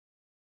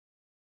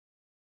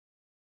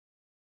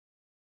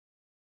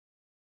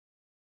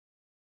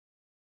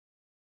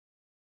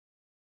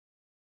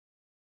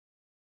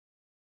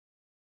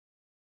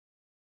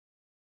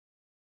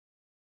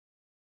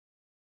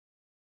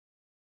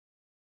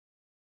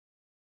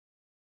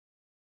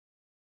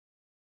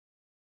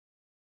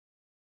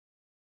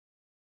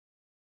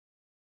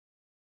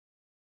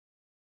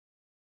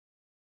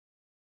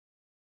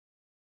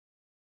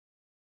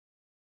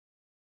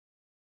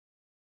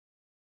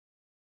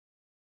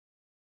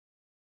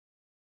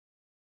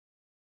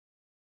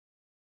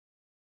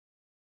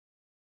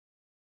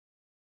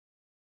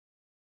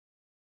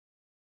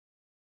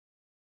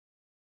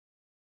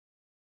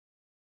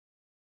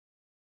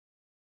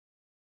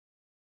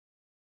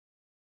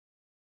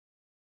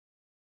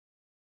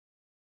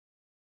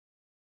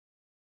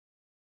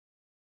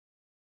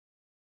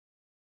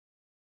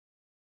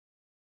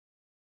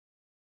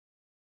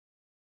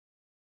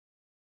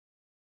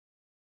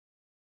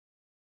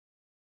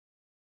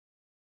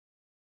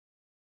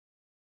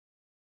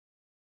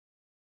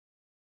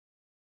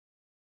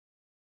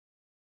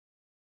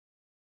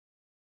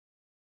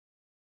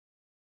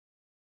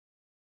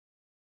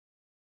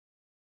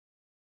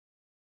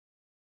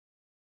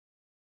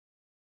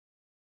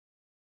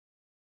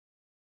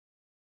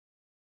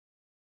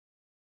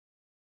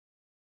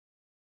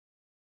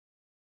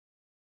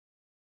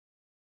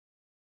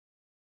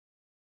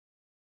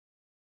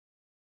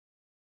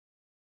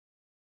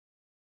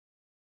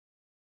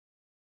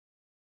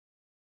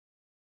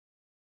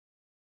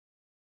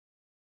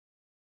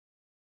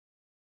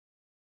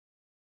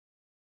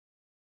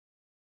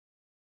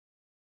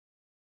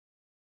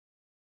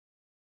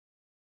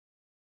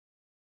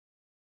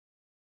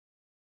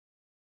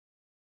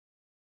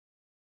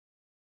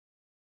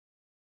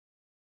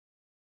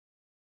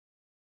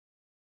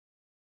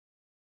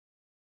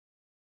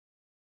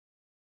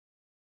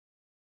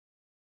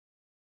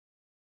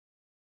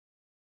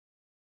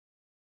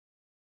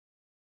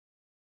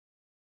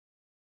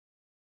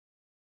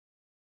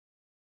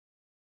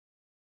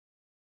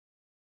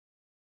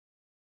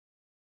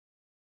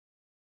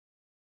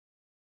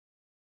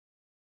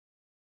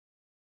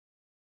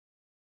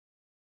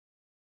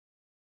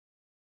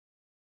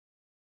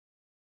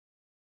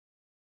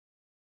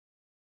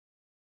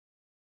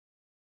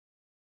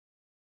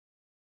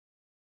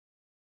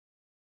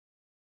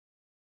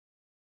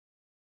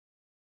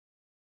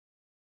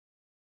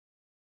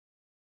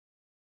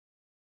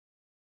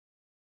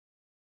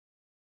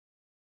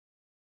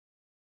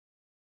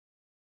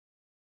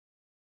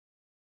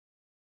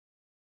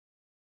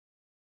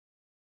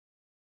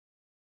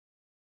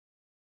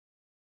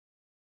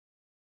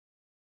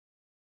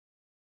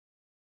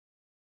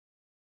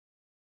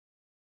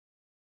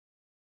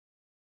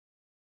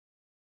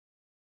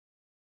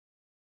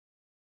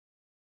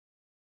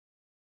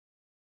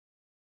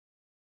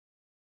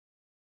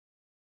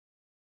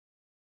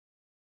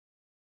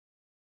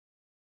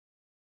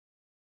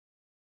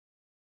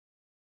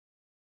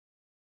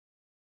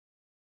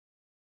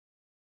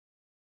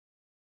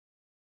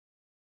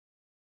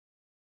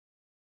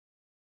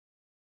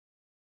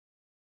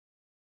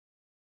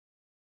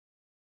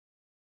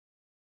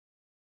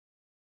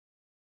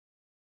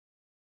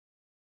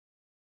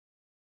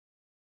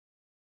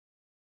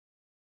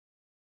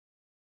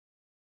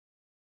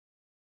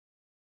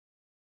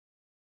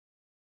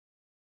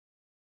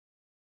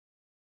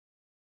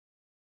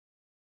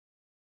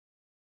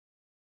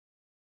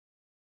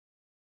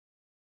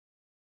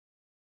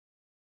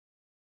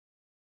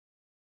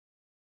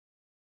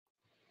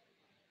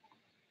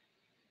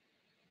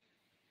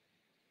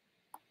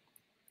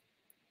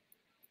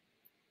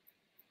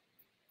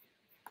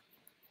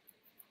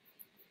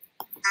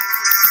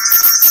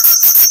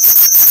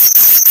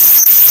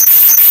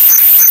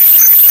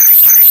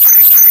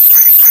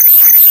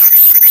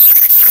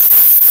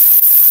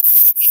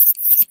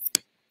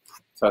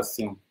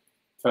Testing,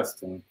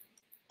 testing.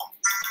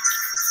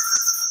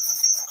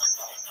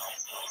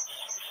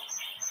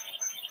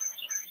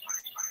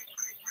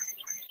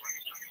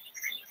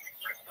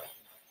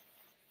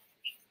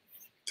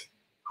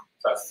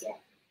 Testing,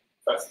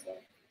 testing.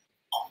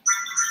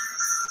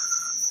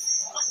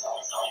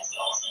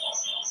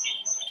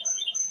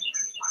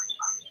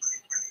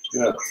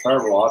 Yeah,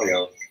 terrible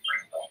audio.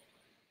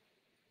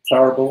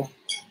 Terrible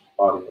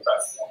audio.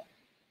 Testing,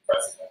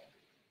 testing.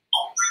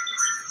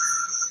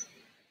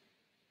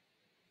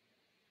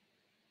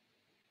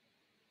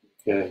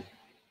 Okay.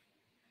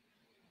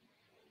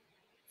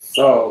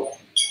 So,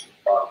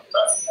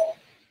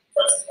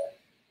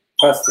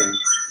 testing.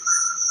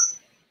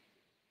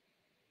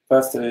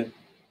 Testing.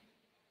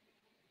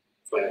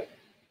 Okay.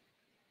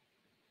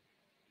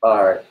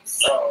 All right.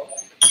 So,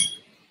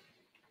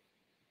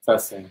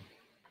 testing.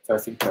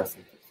 Testing,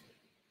 testing.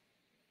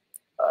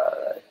 All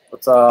right.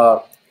 What's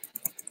up?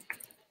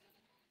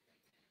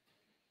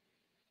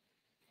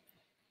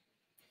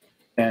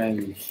 Can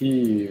you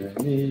hear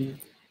me?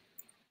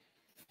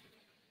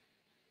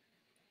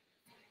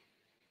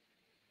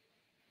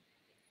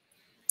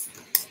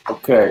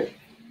 Okay.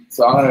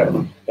 So I'm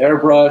gonna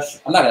airbrush.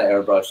 I'm not gonna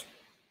airbrush.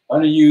 I'm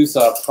gonna use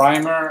a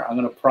primer. I'm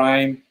gonna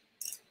prime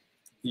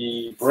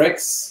the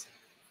bricks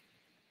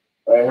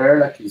right here,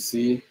 like you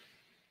see.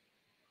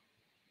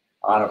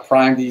 I'm gonna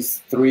prime these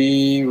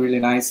three really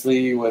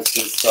nicely with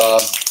this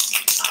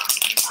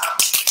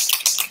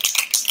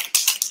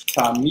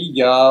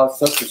Tamiya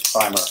surface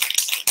primer.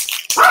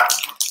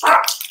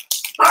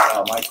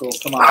 Michael,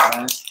 come on,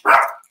 man.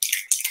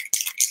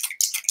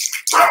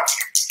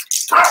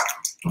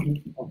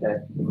 Okay.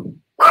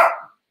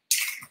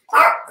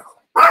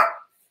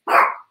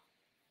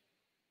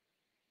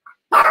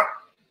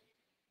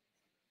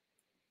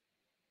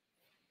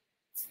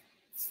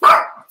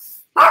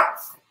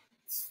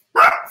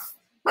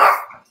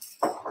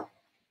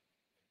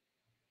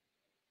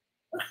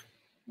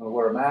 I'm gonna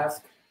wear a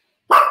mask.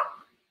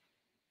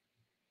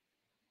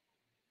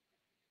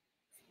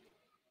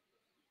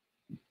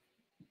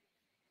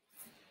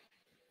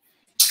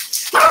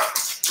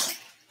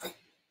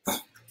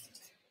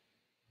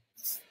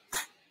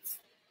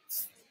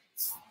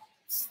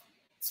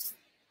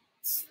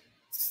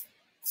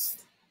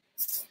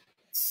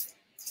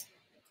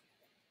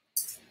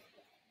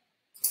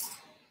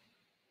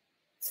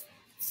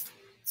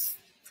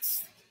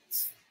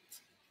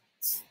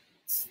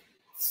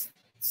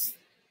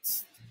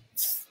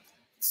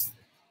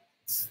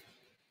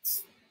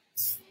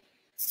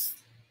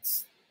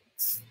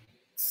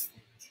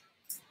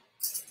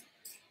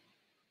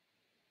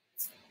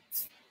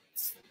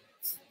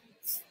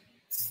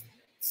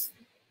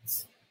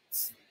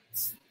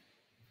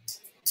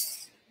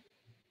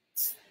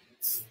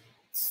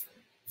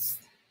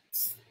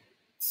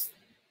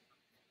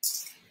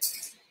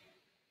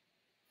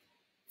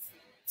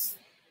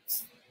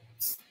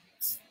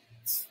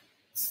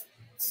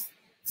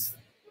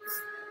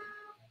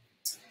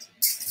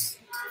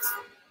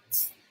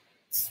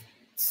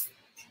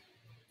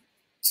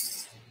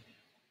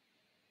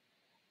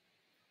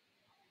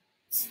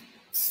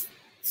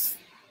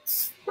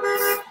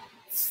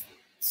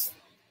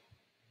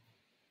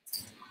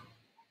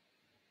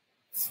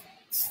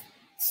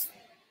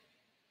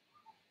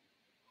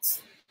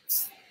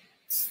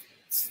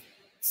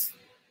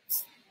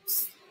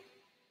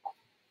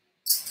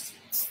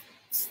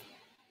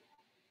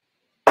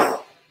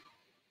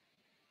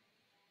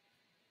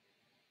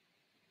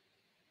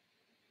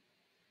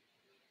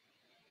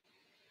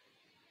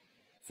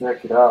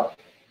 Check it out.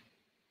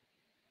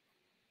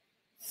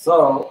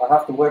 So I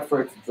have to wait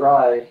for it to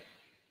dry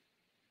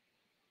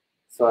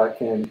so I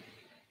can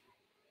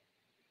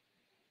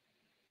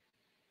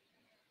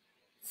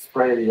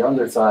spray the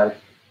underside.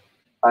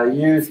 I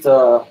used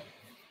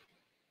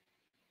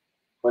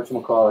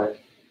whatchamacallit,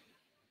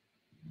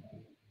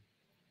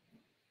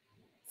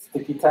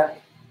 sticky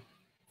tack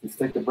to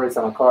stick the bricks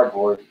on a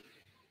cardboard.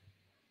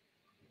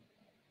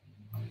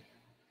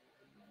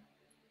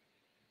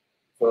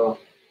 So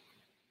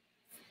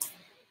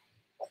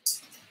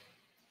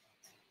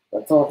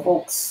that's all,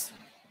 folks.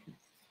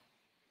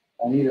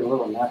 I need a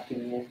little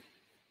napkin here.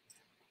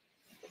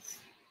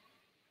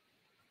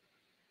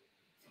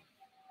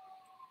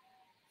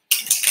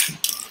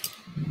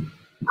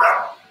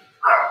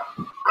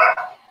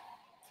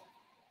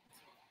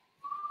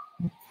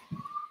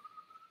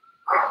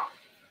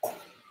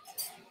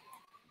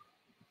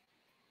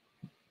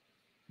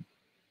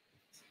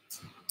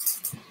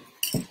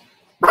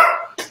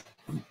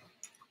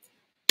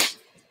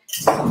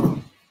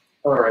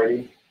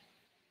 Alrighty.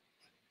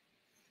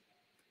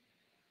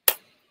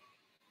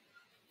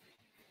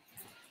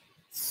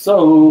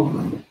 So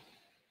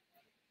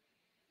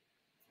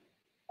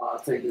I'll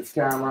take this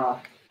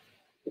camera,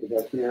 put it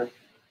up here.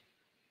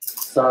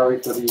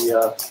 Sorry for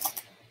the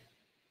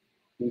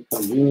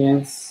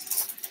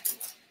inconvenience.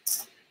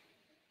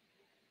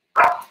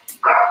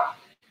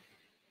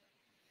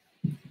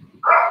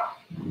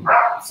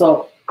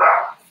 So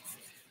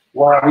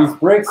while these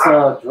bricks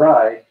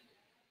dry,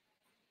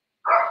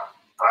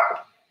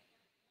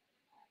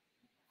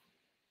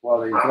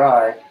 while they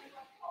dry,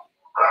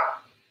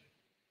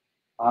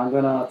 I'm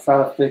gonna try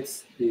to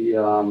fix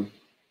the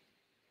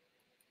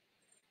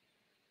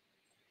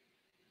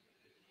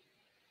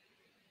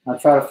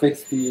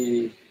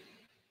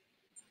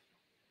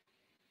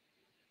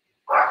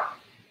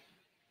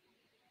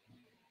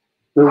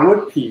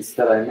wood piece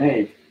that I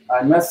made.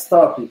 I messed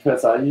up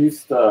because I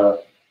used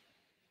the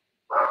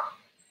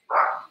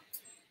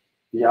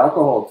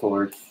alcohol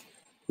torch.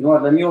 You know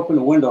what? Let me open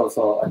the window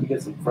so I can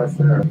get some fresh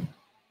air.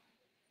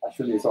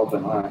 Actually, it's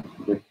open. All right.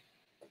 Okay.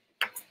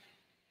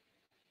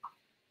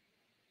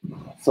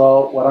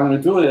 So what I'm going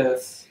to do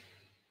is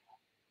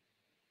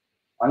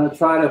I'm going to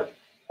try to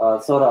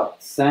sort of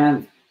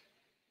sand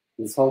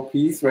this whole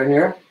piece right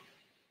here.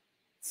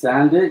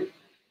 Sand it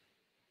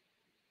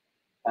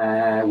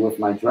and with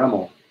my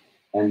Dremel.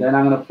 And then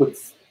I'm going to put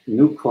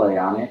new clay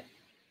on it.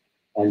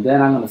 And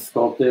then I'm going to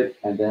sculpt it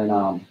and then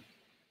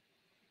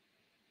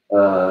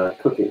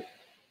cook it.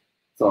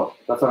 So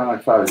that's what I'm going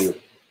to try to do.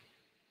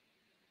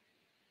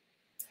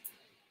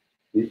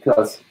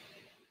 Because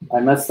I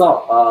messed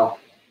up.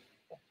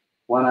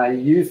 When I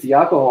used the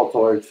alcohol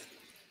torch,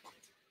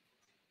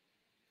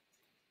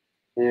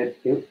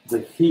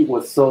 the heat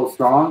was so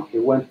strong, it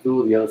went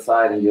through the other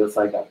side and the other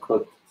side got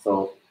cooked.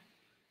 So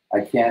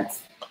I can't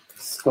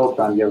sculpt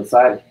on the other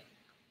side.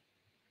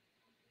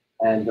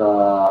 And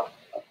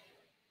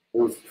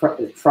it's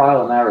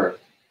trial and error.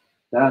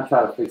 Then I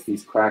try to fix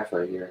these cracks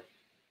right here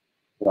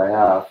that I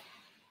have.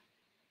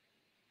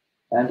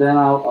 And then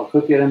I'll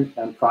cook it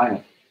and prime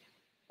it.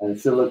 And it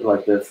should look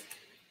like this.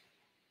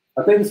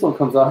 I think this one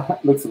comes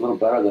out, looks a little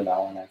better than that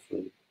one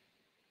actually.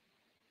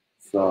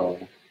 So,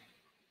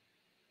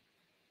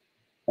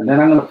 and then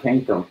I'm gonna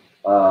paint them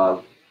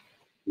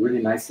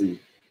really nicely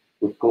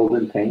with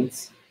golden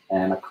paints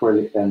and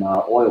acrylic and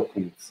oil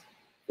paints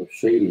for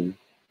shading.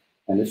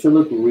 And it should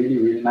look really,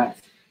 really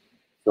nice.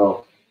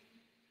 So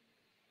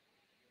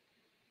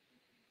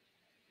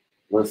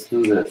let's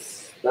do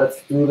this.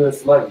 Let's do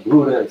this like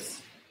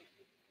Brutus.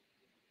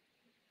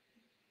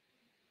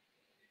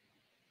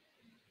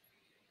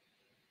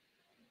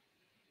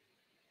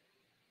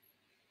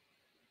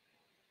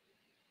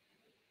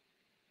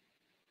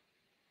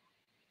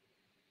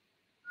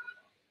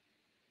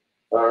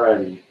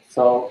 Alrighty,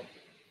 so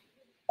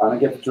I'm gonna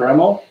get the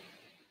Dremel.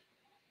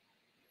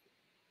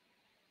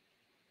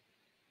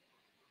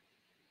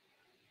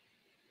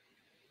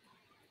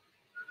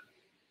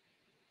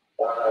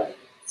 Alright,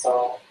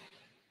 so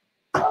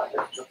I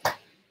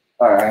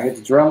get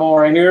the Dremel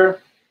right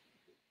here.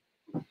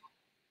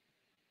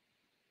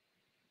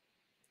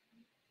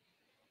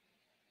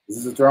 This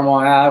is the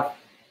Dremel I have.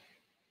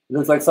 It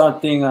looks like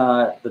something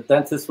the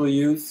dentist will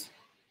use.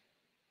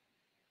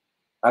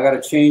 I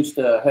gotta change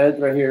the head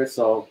right here,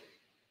 so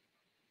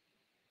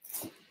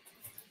this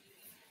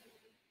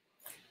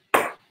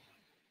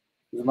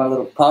is my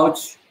little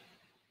pouch.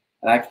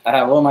 And I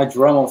have all my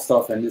Dremel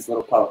stuff in this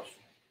little pouch.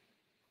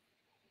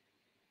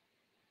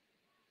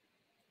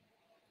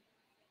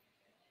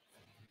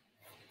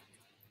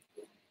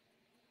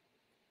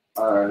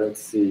 All right,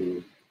 let's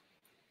see.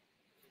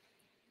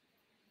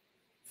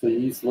 So you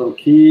use a little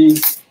key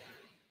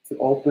to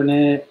open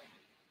it.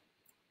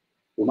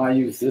 We might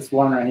use this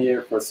one right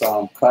here for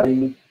some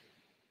cutting.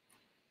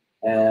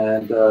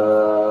 And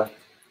the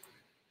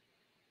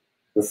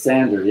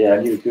sander, yeah,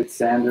 I need a good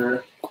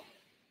sander.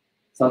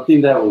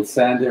 Something that will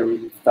sand it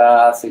really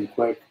fast and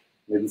quick.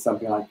 Maybe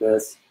something like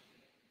this.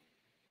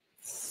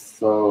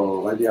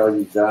 So maybe I'll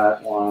use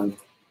that one.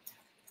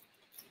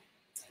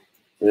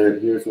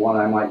 Here's one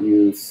I might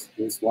use.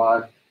 This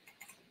one.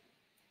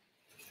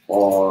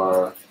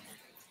 Or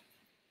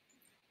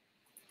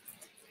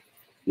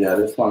yeah,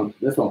 this one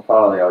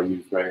probably I'll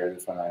use right here.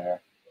 This one right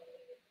here.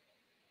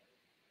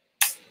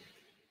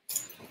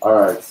 All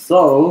right,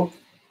 so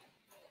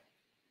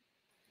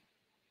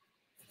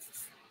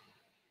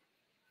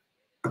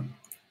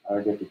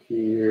I'll get the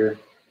key here.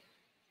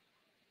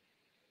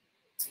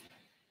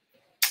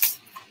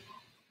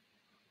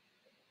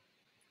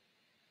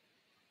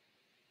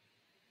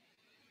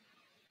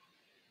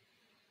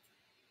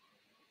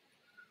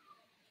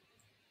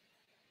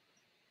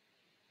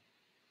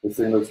 This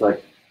thing looks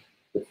like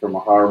it's from a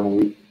horror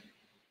movie.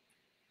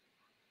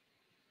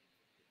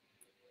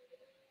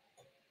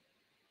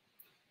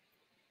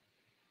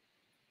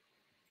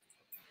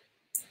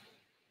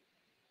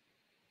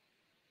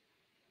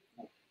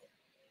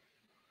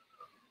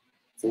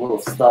 It's a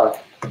little stuck.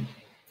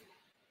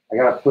 I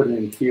gotta put it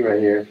in the key right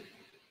here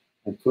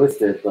and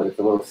twist it, but it's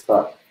a little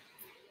stuck.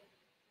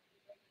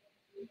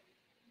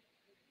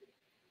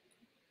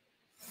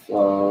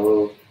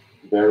 So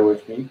bear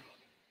with me.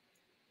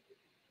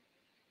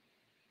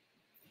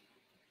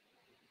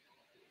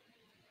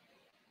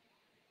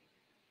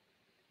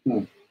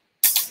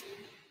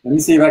 Let me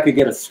see if I could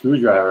get a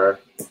screwdriver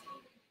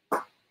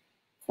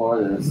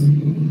for this.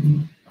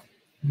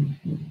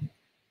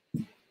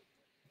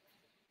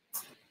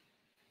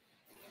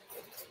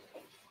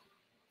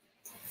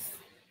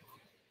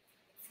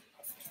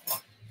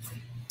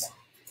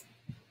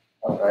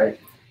 All right.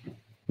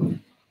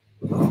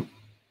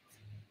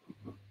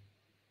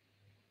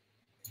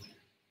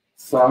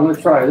 So I'm going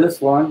to try this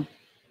one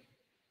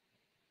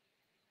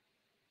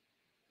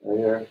right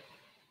here.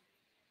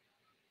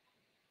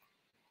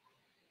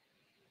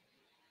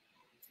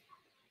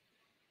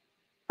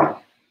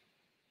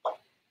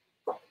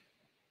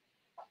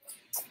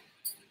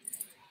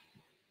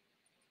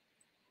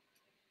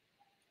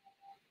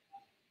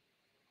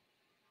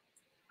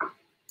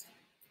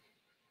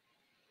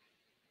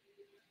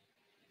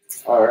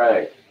 All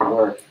right, it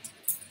worked.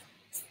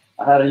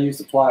 I had to use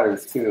the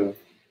pliers too.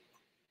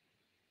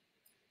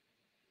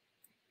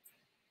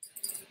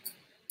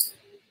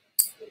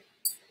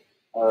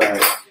 All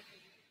right.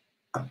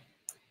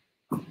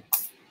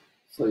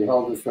 So you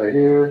hold this right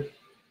here,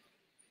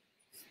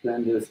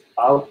 spin this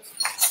out.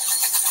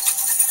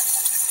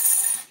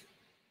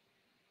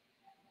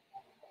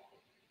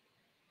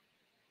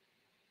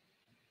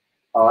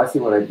 Oh, I see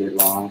what I did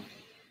wrong.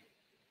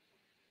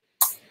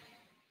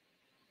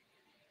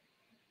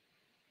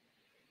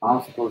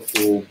 I'm supposed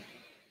to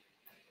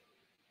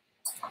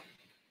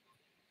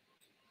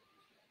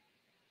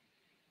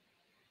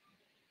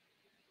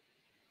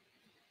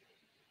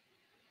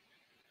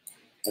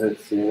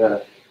let's see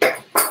that.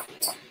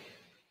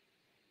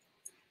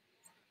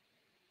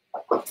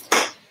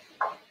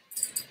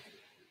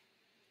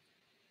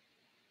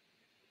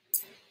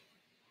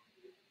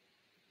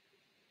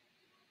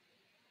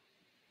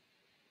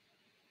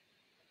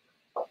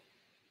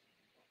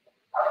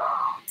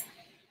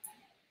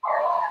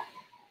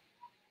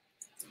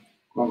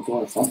 I'm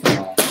doing something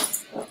wrong.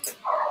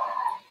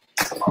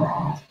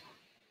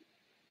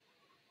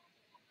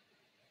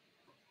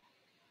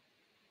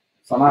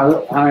 So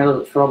I'm having a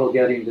little trouble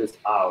getting this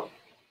out.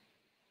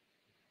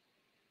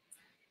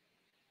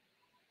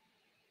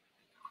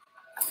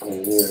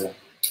 Right here.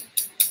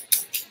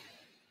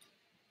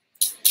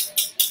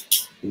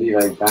 Maybe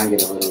I bang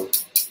it a little.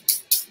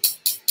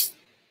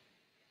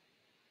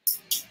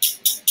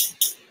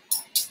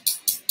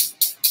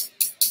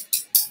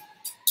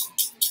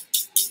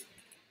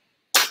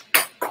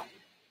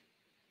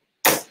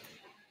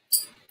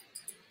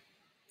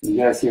 You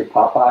guys hear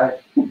Popeye?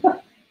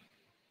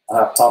 I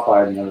have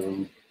Popeye in the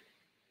room.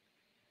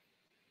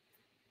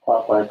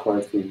 Popeye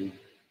cartoon.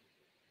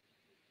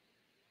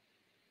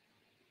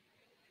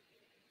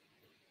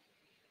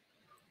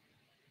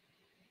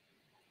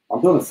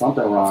 I'm doing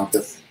something wrong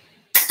because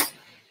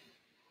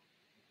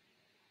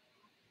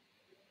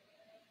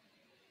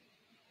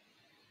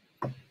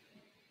I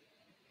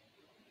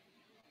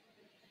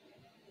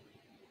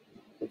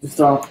just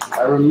don't.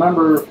 I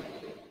remember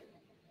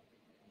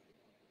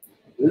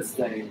this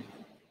thing.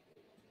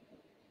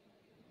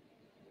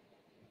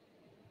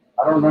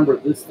 I don't remember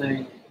this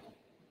thing.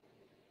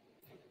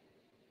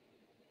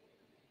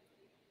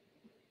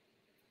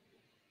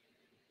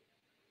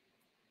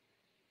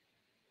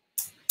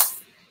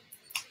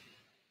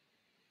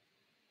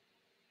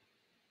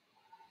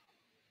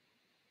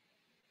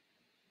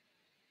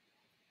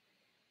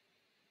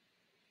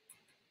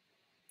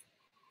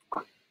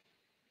 I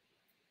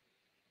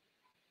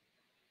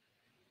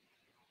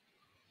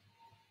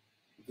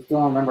just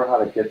don't remember how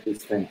to get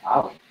this thing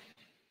out.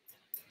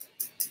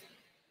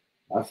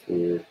 That's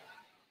weird.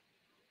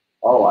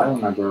 Oh, I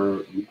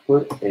remember you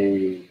put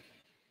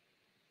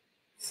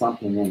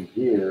something in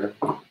here,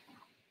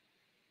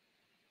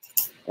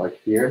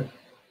 like here,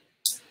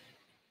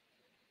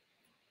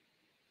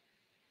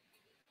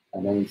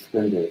 and then you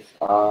spin this.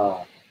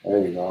 Ah,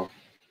 there you go.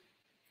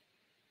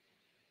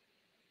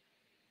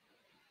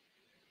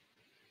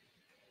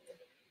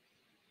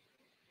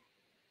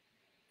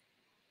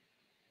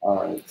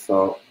 All right,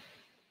 so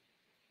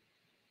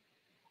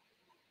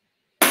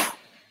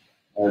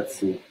let's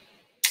see.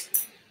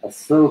 I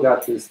still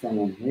got this thing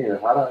in here.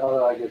 How the hell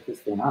do I get this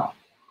thing out?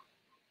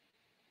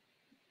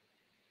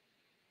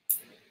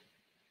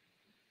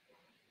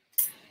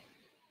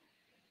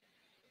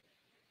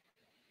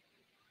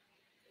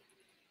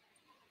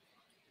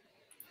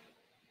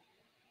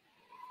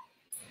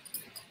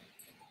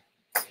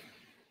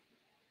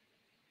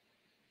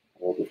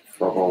 All the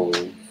troubles.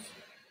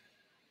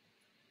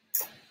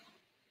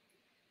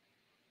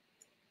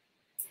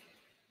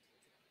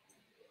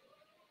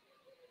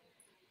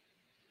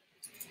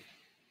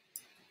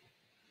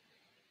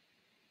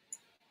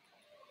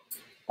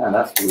 Man,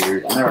 that's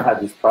weird. I never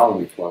had this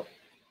problem before.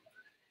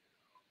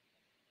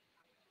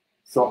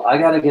 So I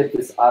gotta get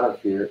this out of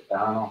here. I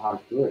don't know how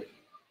to do it.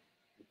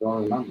 I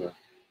don't remember.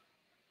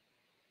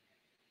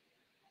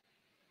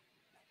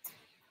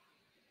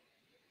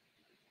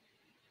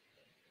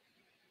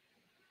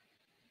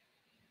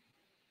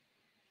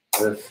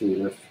 Let's see.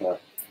 Let's try.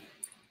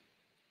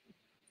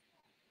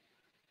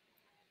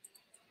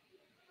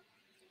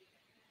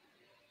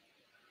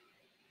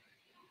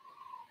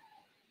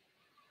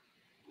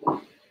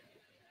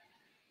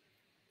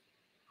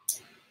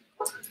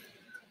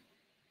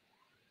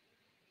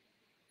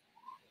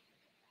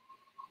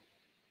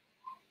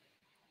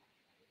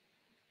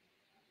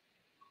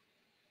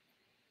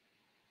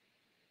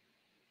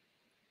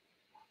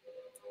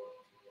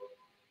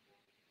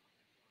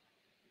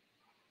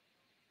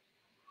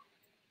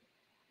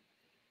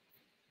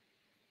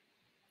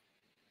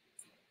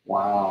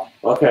 Wow.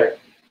 Okay.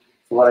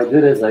 So what I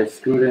did is I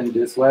screwed in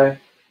this way,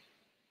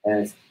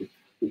 and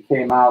it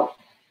came out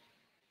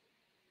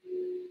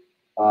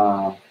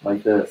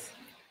like this.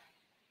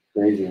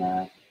 Crazy,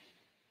 man.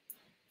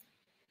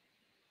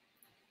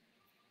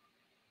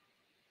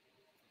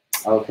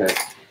 Okay.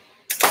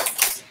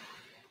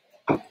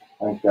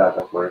 Thank God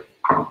that worked.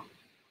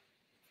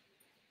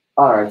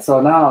 All right. So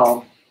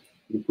now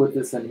you put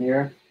this in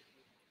here,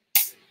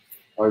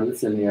 or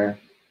this in here,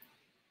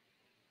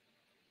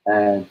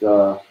 and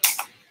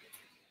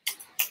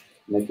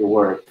make it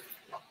work.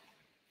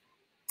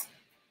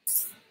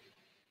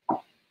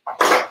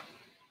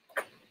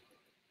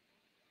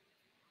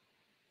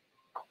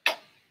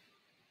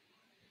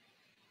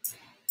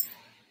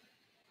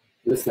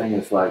 This thing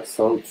is like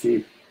so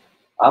cheap.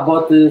 I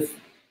bought this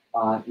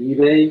on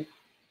eBay,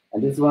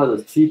 and this is one of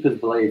the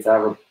cheapest blades I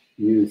ever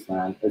used,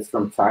 man. It's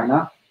from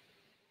China.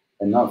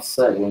 Enough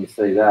said when you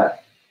say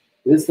that.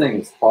 This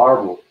thing is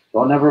horrible.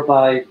 Don't ever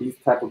buy these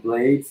type of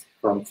blades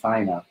from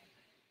China.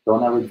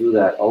 Don't ever do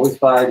that. Always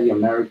buy the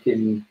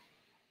American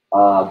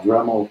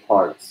Dremel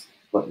parts,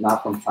 but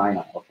not from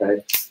China,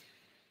 okay?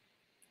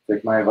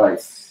 Take my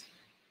advice.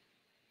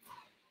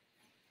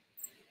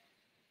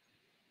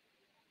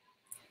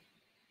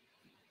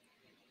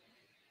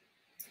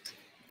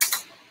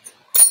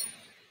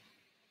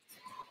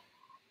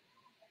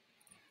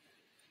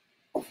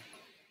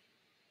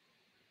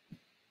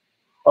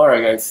 All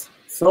right, guys.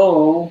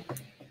 So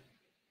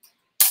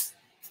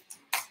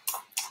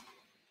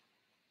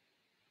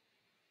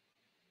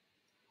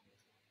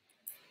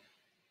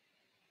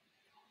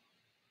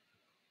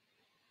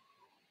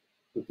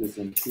put this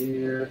in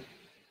here,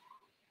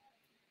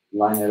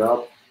 line it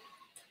up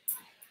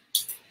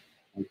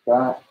like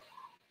that.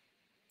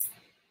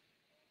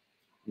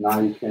 Now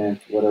you can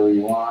whatever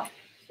you want.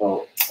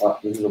 So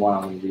this is the one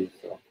I'm going to use.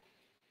 So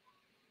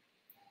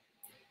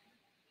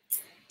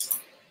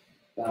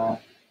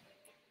that.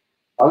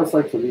 I always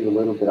like to leave a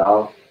little bit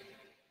out.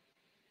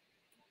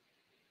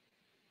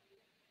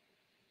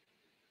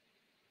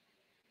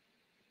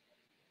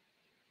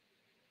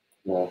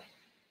 Yeah.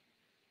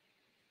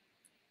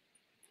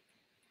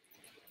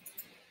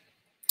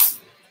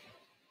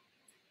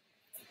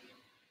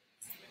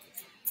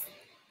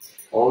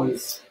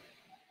 Always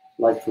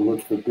like to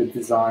look for good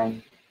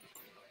design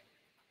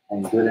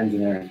and good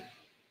engineering.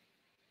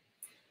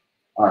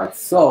 All right,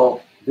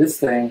 so this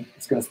thing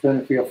is going to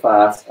spin real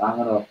fast. I'm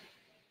going to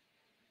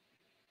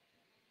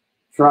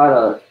try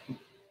to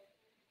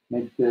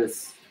make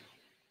this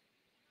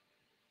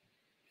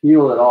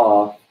peel it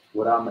off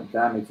without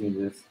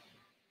damaging this.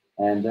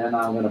 And then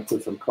I'm going to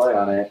put some clay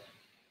on it.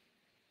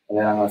 And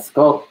then I'm going to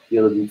sculpt the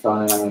other detail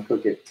and I'm going to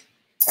cook it.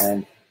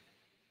 And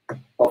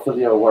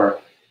hopefully it'll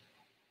work.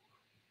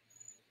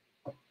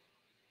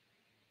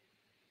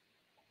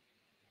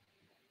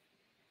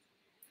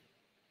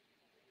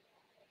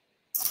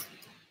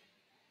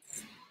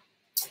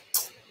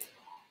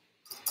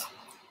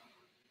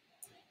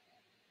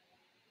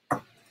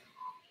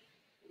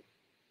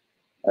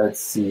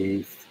 Let's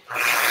see.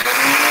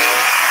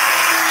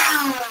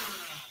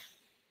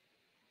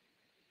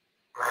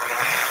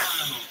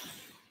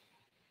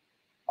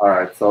 All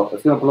right, so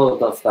it's going to blow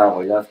the dust that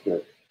way. That's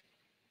good.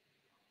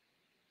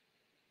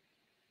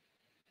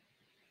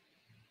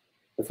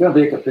 It's going to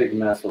make a big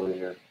mess over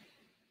here.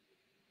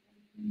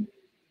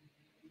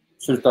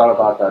 Should have thought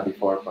about that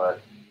before,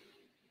 but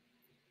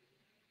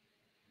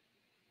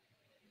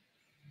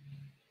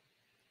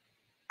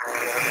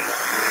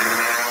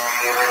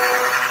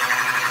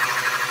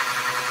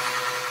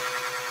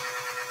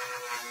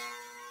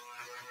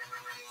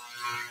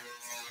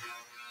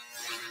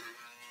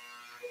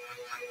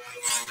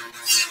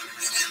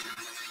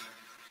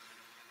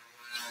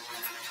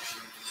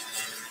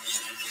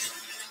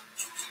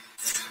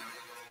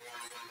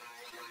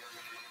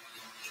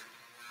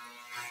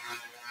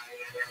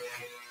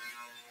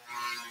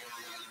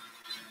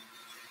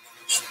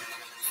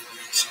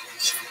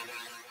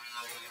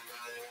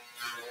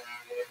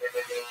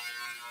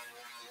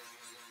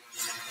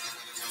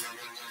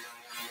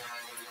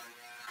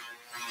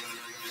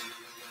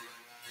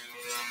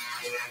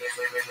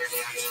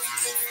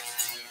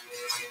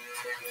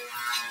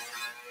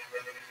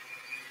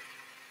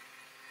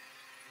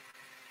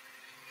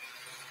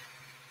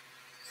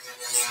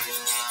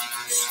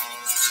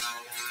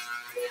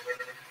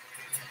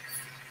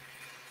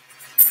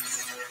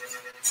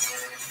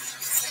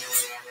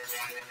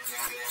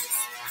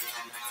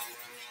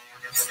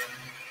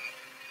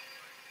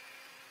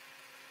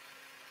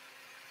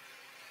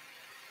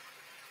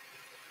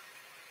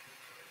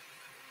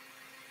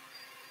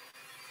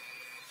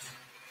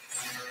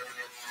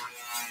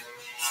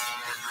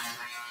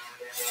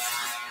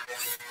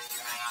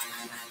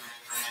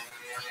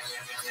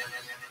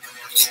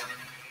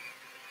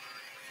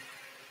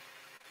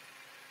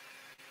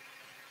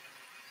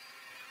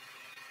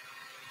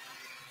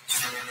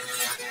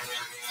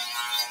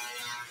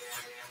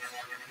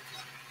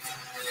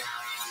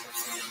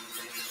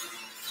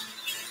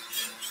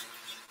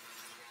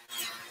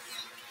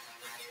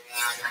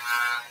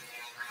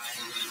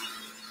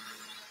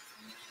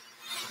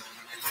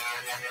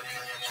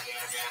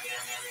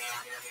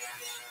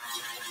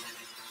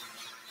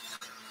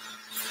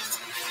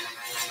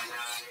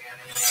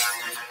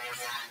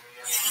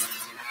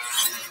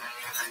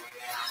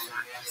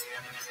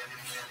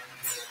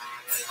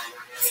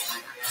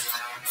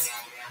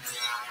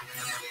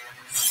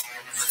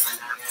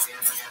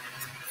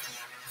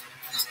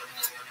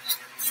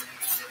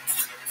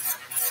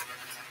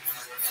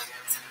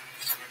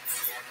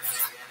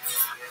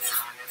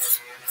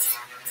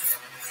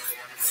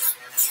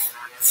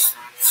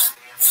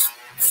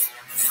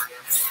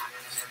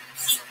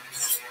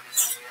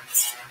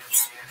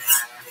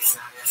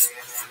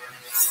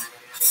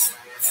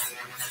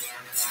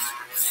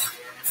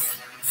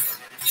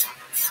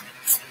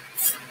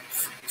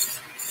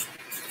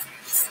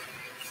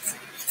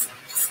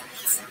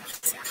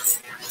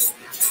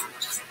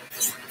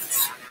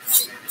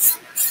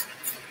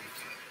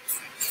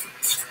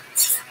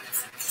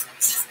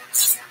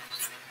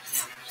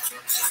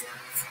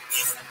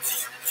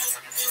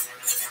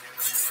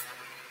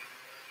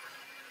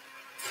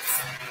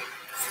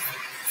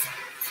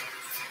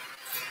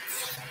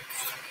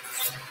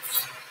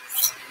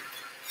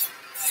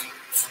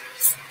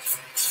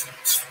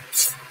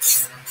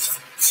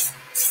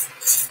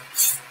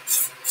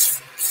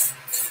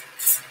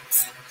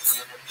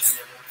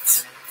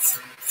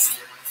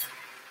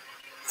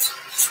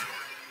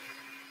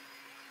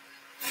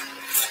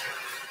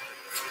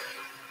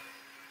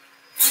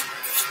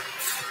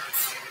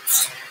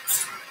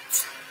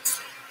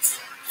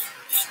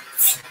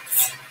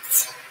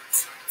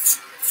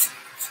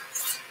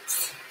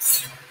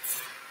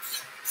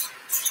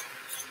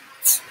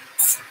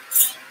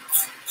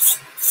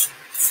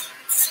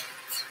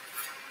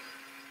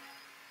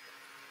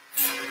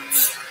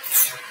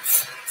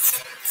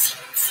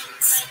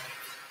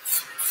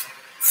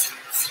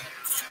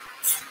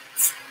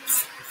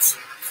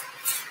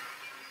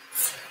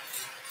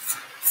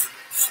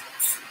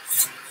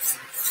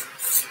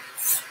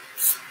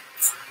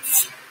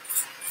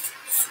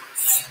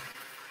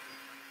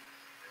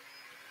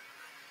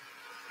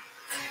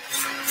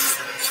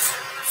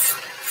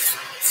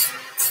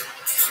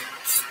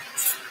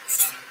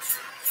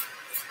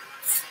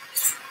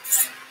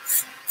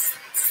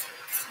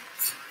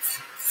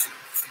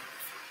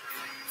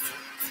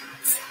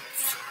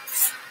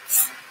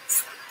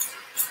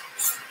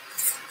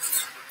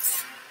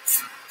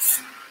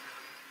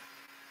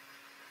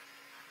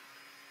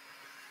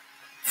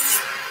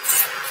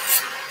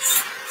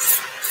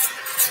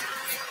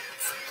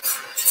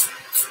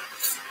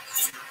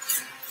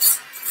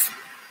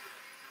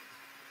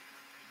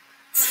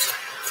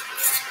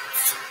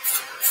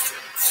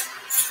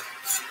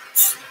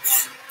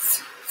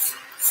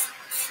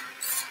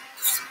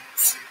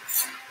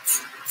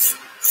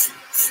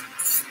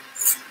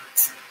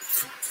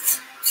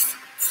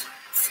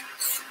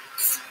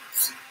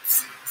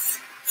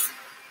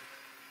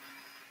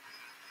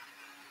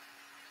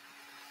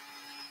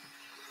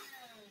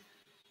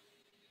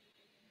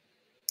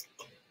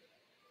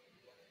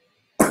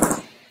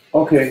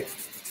Okay,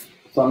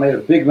 so I made a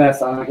big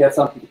mess. I'm gonna get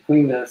something to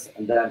clean this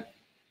and then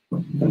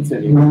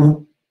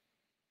continue.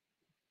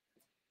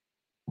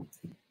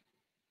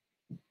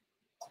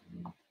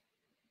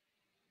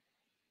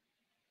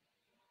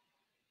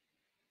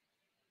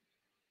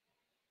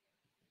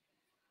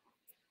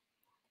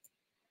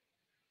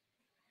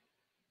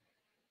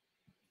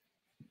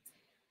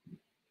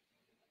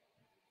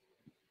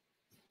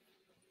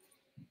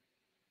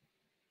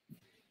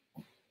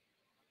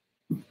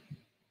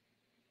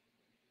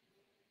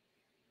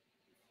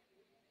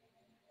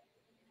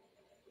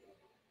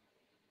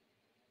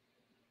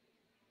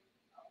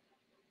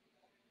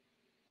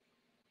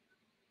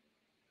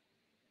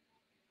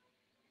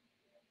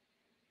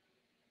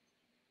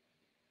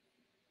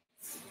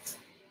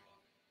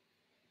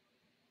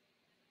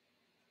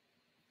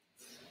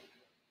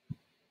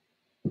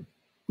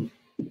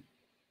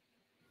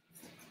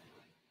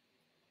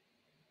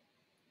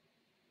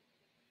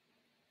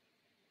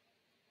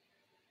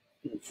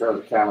 Make sure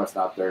the camera's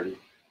not dirty.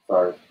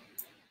 Sorry.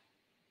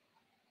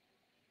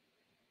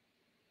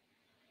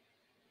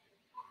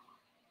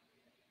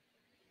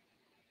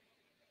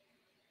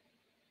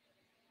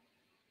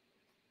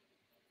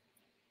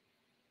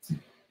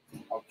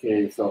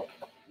 Okay, so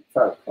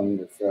try to clean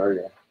this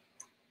area.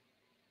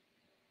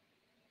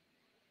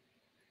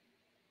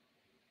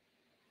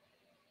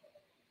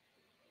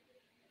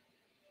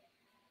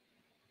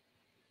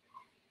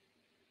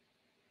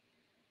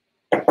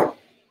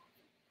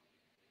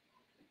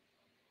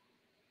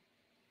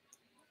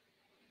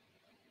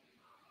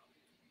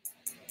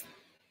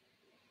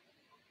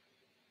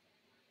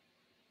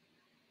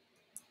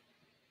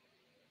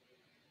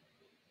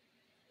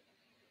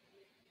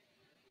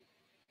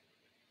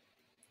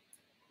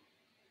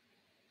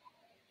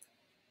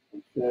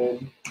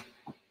 Okay.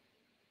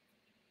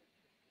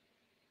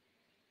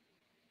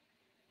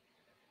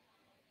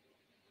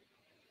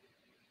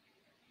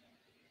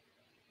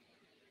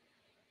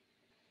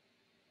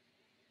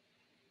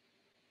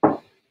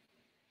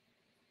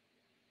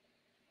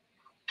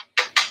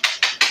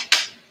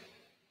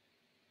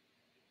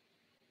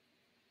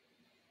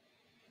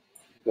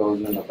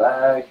 goes in the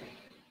bag.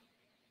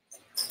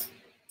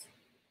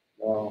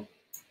 Well,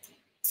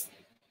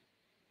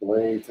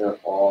 blades are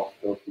all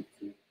filthy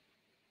too.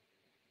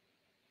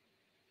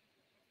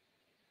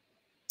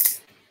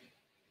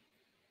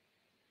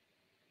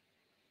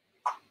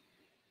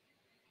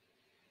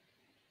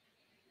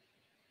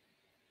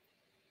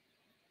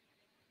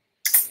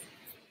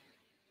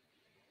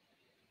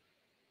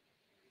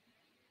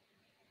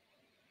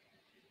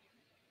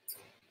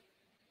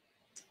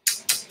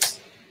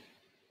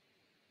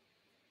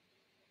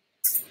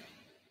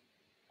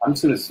 I'm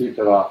just gonna sweep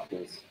it off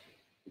because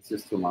it's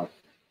just too much.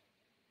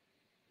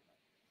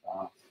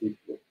 Sweep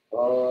it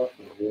off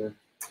over here.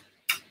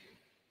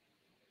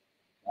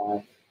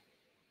 Nice.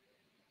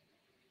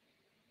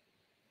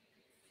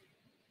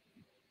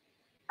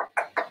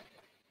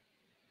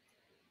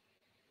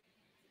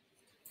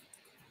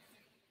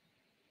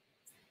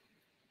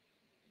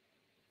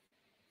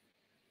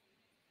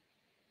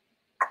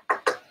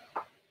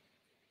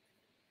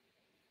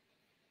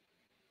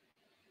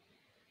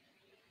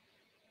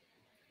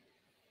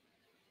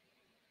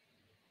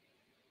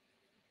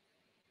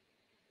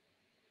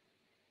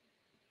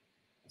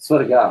 I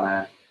swear to God,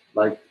 man.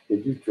 Like,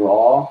 if you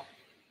draw,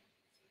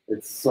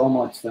 it's so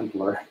much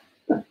simpler.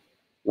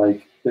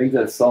 Like, things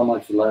are so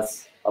much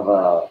less of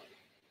a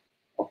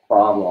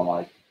problem.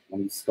 Like,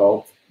 when you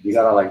sculpt, you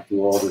gotta, like,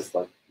 do all this,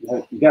 like,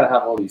 you gotta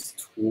have all these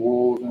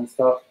tools and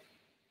stuff.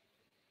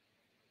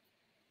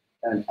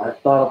 And I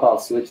thought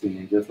about switching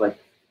and just, like,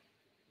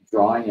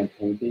 drawing and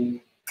painting.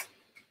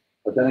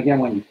 But then again,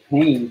 when you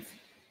paint,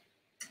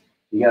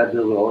 you gotta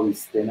deal with all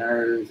these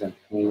thinners and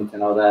paint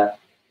and all that.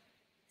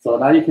 So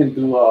now you can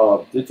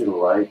do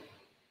digital, right?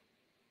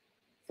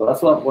 So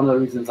that's one of the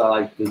reasons I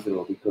like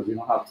digital, because you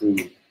don't have to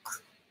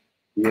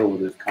deal with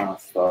this kind of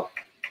stuff.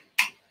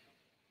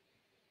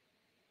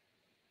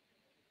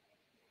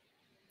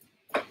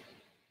 Let's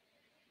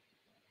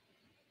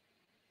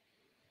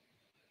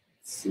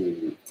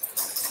see.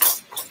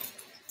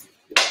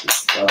 Get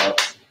this up.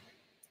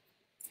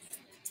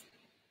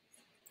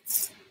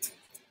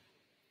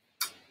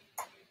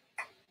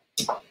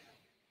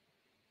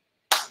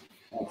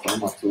 Oh, so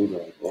much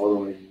food all the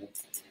way in.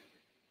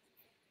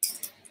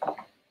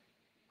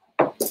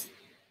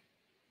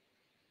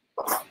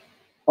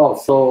 Oh,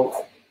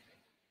 so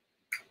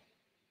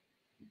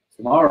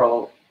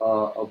tomorrow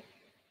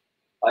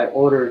I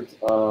ordered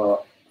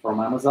from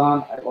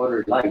Amazon. I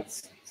ordered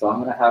lights, so I'm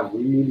gonna have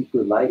really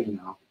good lighting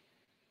now,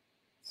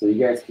 so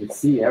you guys can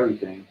see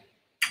everything.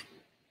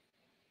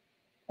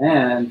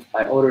 And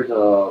I ordered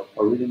a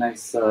really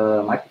nice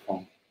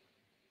microphone.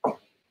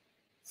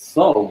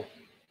 So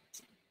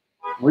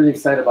I'm really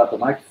excited about the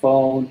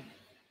microphone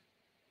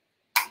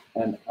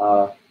and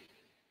the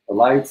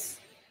lights,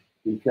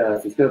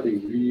 because it's gonna be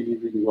really,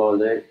 really well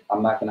lit.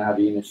 I'm not gonna have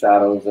even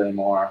shadows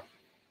anymore,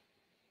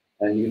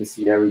 and you're gonna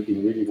see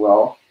everything really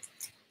well.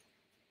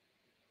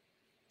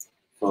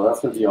 So that's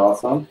gonna be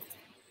awesome.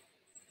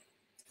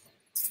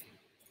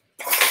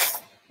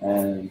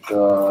 And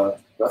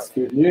that's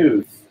good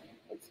news.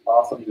 That's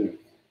awesome news.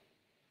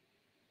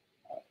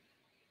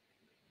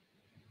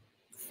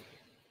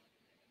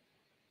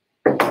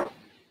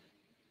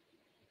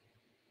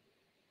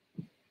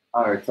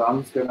 All right, so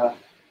I'm just gonna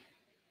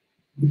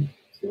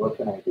see, what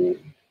can I do?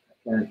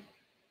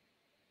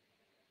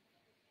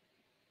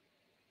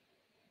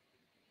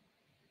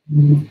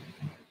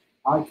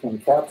 I can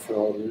capture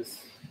all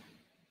this.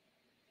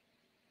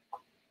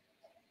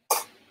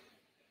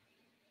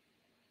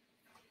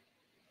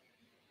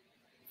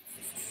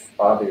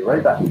 I'll be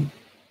right back.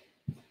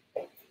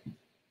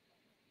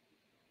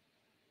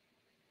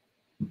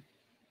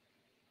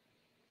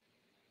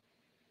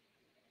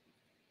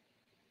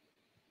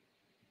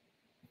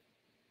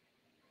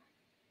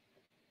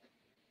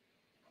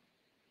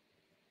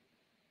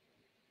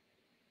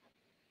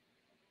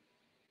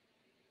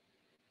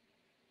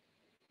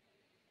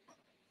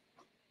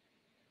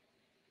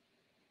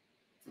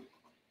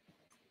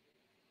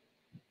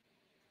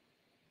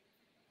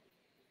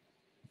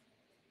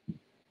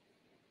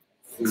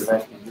 See if I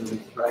can do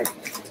this right.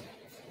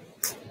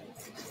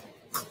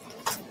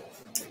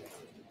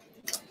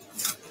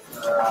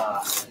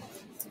 There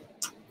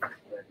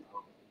you go.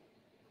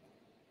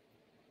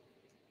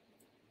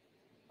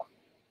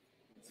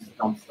 This is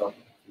dumb stuff.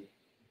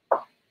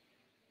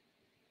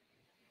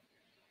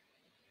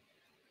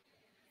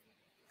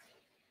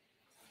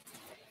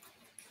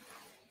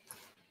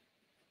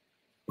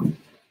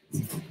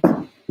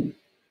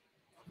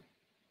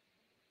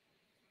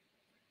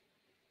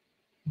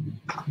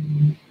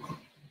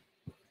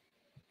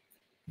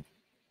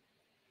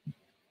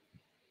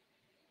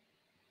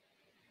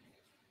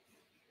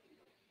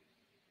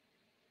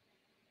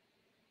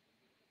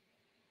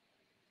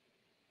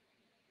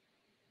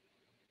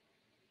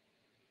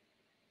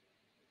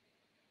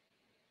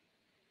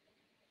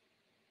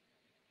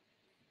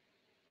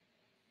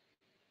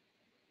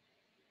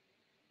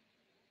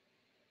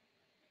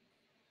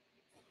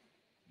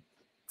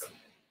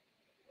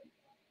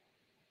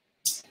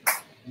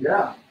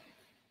 Yeah.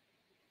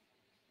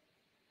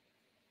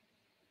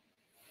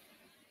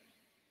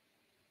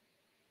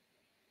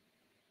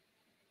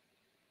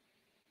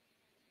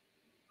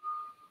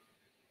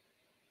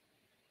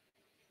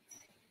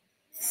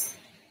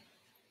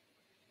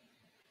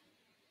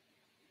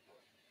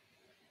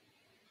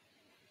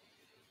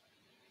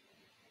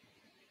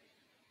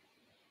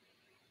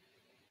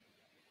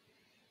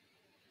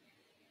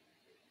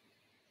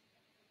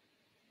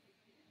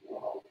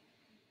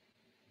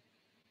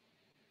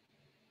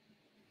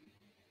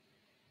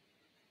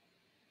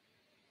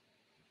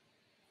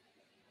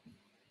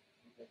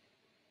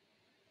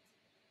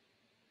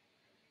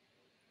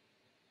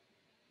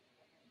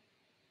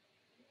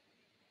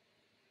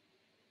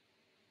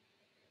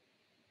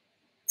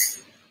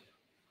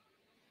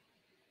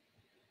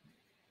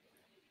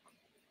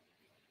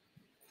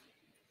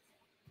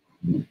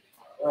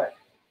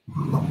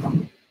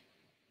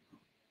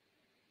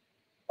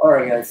 All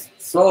right, guys.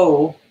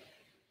 So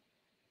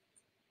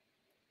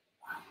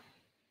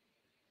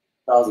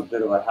that was a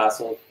bit of a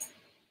hassle.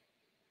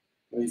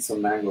 I need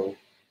some mango.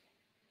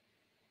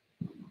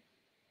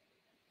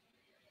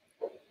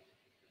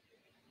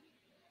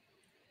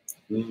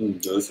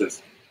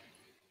 Delicious.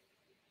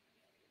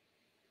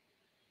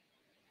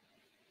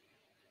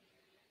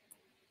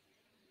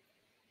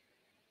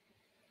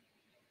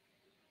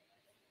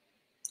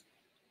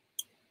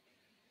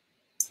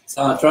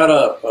 So I'll try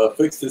to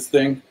fix this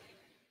thing.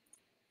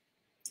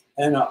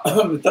 And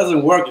if it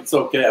doesn't work, it's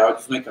okay. I'll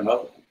just make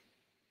another one.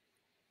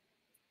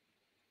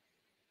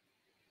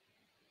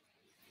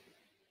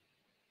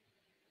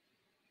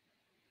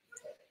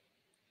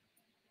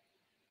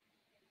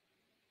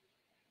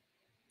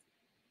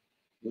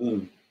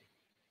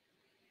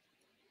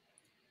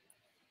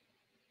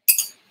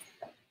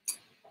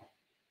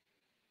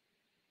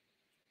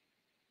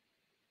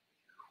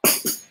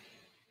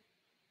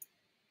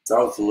 That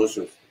was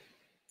delicious.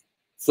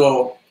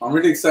 So I'm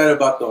really excited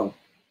about the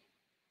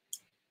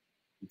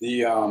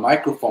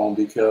microphone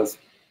because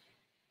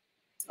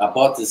I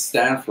bought this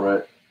stand for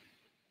it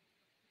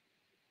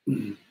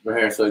right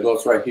here. So it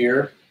goes right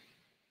here,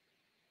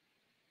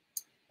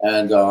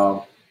 and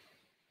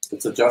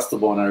it's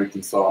adjustable and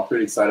everything. So I'm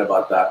pretty excited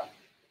about that.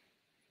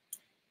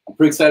 I'm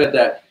pretty excited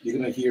that you're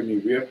gonna hear me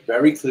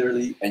very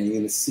clearly, and you're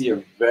gonna see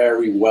a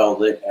very well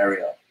lit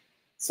area.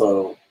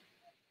 So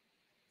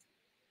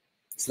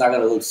it's not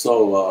gonna look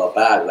so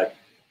bad like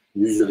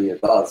usually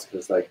it does,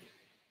 because like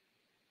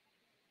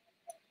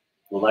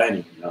the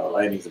lighting,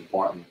 lighting is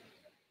important.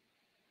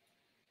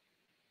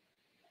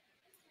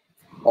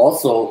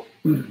 Also,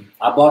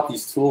 I bought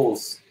these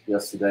tools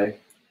yesterday.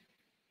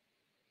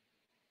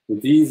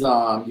 With these,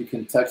 you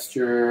can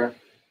texture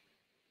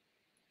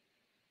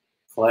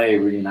clay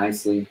really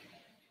nicely.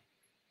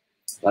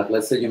 Like,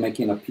 let's say you're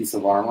making a piece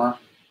of armor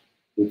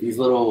with these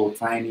little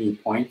tiny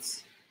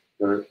points.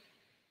 They're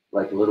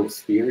like little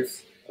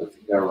spheres.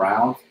 They're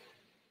round.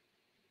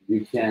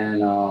 You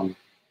can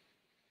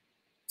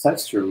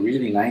texture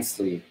really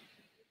nicely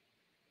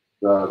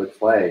the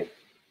clay.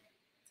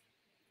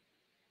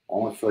 I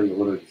want to show you a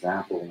little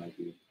example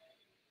maybe.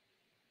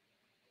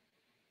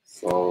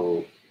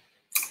 So,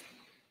 let's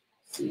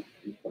see,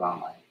 let me put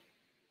on my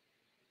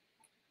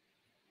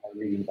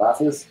reading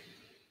glasses.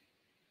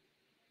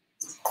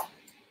 So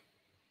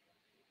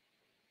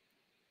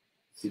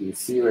you can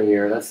see right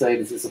here, let's say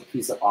this is a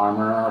piece of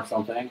armor or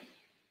something,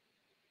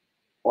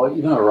 or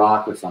even a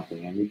rock or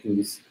something, and you can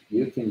just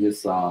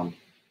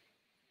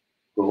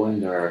go in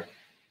there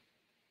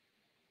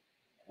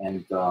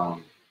and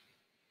go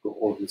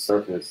over the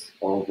surface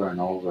over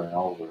and over and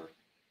over,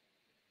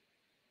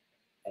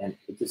 and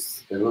it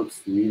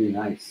looks really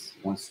nice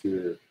once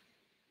you're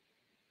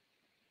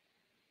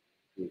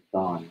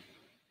done.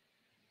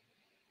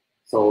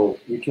 So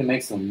you can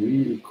make some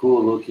really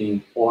cool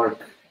looking orc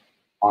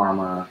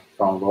armor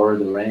from Lord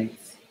of the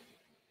Rings.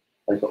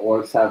 Like the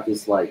orcs have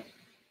this like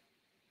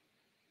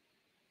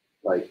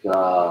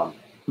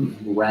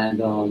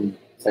random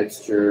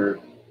texture,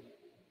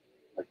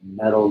 like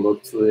metal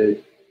look to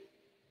it.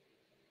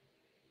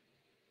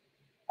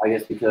 I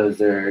guess because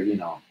they're,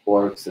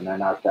 orcs and they're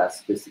not that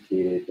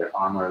sophisticated, their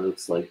armor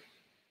looks like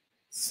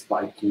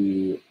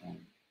spiky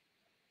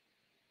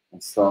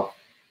and stuff,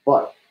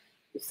 but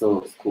it still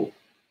looks cool.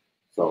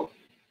 So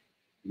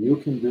you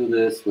can do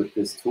this with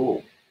this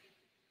tool,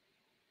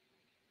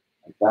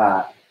 like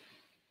that.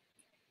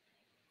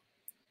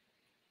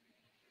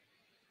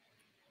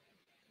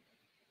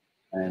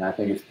 And I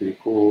think it's pretty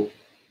cool.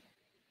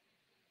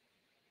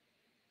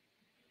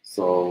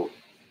 So,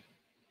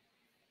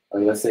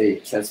 like, let's say a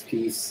chest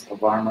piece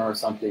of armor or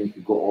something, you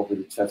can go over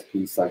the chest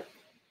piece like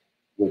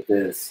with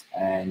this,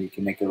 and you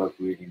can make it look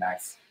really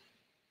nice,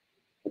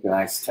 like a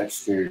nice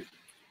textured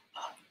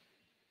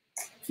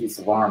piece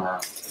of armor.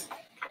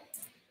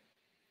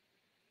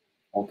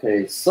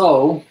 Okay,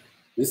 so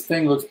this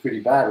thing looks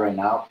pretty bad right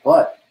now,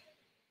 but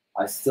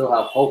I still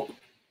have hope.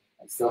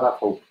 I still have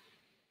hope.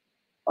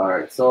 All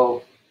right,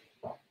 so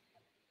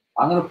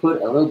I'm gonna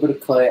put a little bit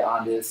of clay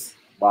on this.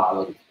 Wow,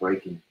 look, it's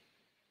breaking.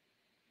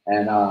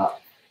 And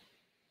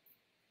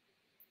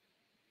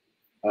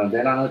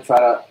then I'm gonna try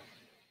to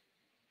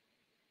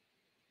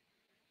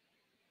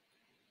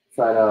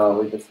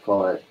what just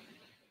call it,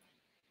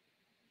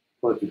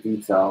 put the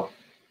detail.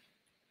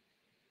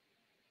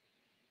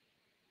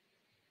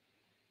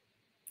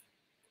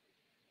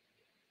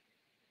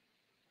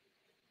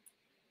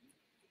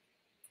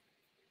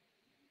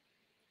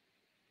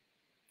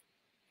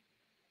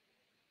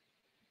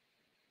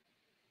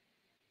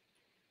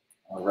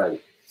 All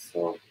right,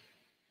 so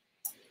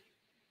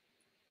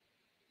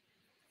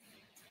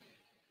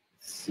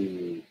let's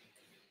see,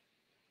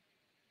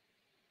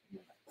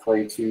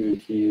 clay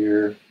tube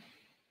here.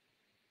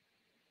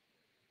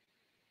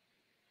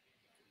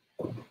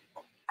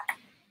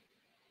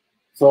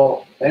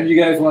 So, any of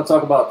you guys want to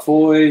talk about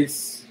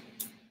toys,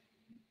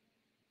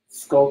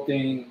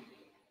 sculpting?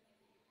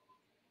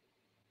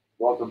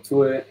 Welcome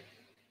to it.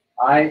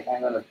 I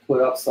am going to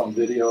put up some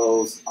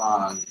videos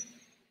on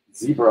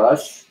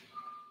ZBrush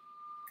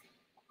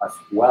as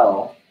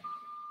well.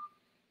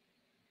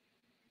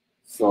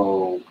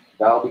 So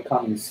that'll be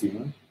coming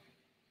soon.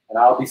 And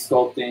I'll be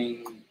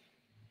sculpting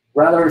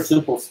rather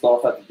simple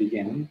stuff at the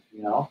beginning,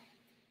 you know.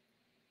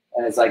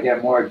 And as I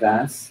get more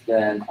advanced,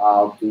 then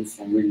I'll do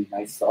some really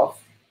nice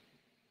stuff.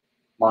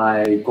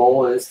 My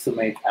goal is to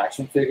make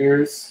action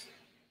figures,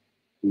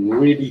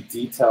 really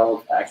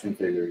detailed action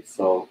figures.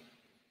 So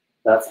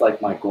that's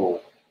like my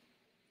goal.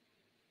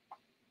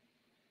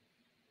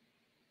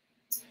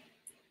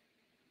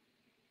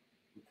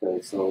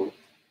 Okay, so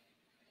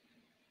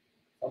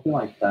something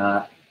like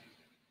that.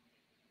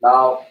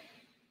 Now,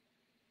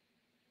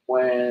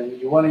 when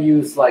you want to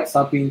use like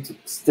something to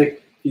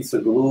stick a piece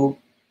of glue,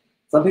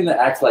 something that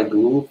acts like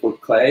glue for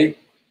clay,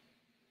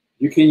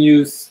 you can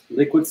use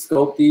liquid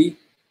sculpting.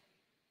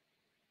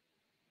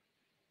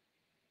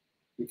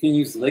 You can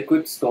use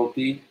liquid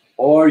sculpting,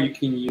 or you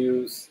can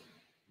use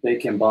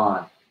bake and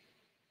bond.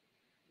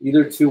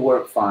 Either two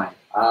work fine.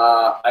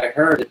 I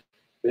heard that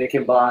bake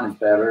and bond is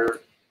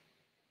better,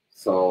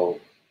 so,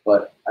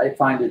 but I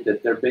find it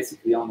that they're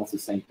basically almost the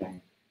same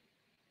thing.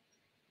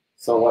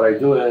 So what I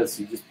do is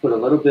you just put a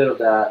little bit of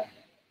that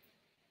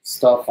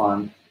stuff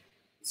on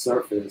the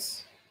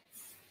surface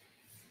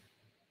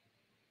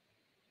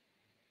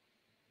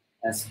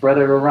and spread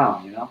it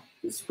around, you know?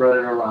 Just spread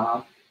it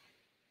around.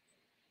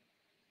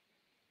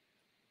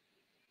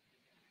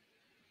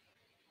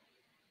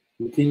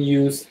 You can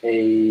use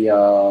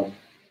a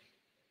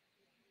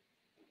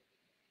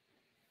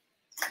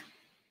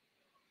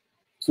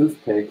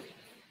toothpick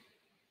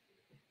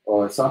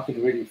or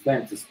something really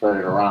thin to spread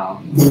it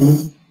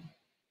around.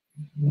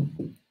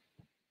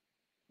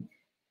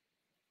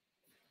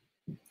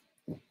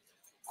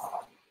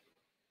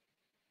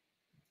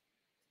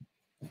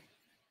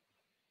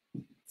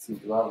 See,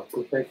 do I have a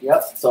toothpick?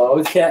 Yep. So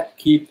always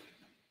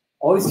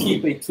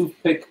keep a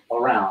toothpick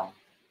around,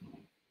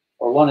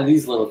 or one of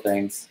these little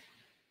things,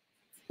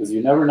 because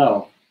you never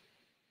know.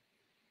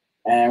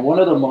 And one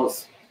of the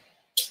most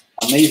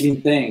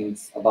amazing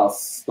things about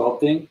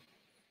sculpting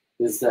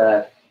is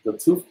that the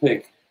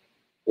toothpick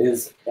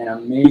is an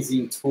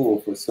amazing tool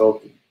for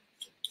sculpting.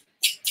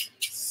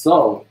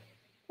 So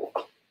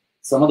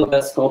some of the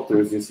best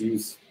sculptors just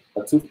use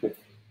a toothpick,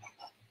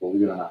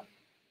 believe it or not.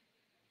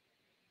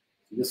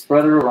 You just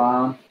spread it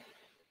around.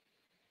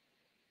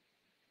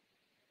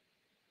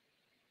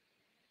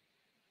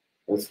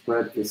 Let's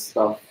spread this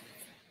stuff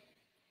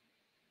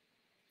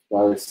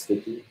rather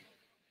sticky.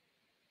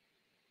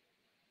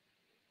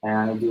 And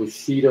I'm gonna do a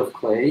sheet of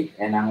clay,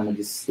 and I'm gonna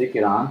just stick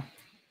it on.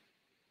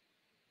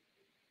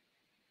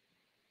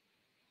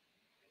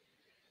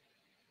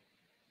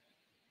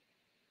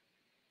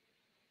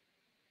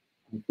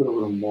 And put a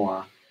little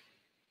more.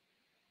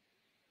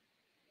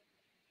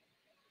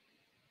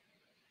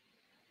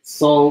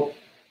 So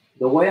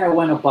the way I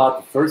went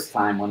about the first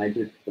time when I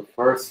did the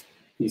first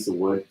piece of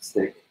wood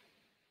stick,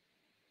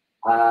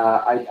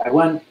 I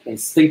went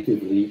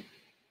instinctively,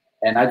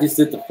 and I just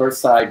did the first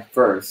side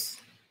first,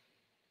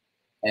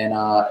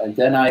 and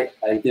then I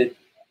did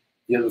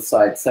the other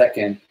side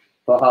second.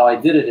 But how I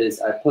did it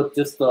is I put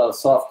just the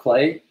soft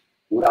clay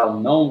without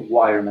no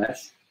wire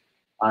mesh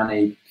on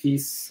a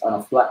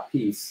flat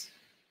piece,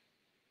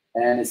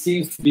 and it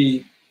seems to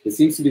be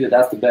that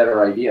that's the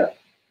better idea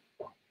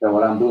than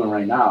what I'm doing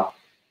right now.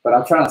 But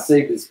I'm trying to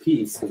save this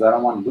piece because I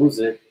don't want to lose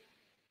it.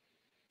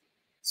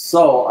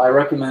 So I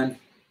recommend,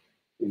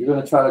 if you're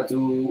going to try to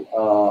do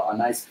a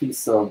nice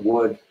piece of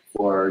wood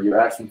for your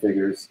action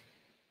figures,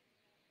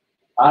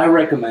 I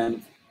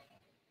recommend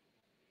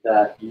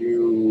that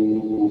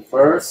you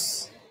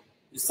first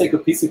just take a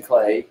piece of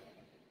clay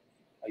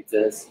like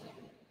this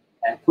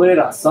and put it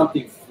on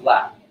something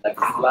flat, like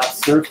a flat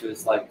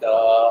surface, like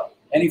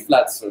any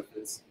flat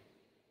surface,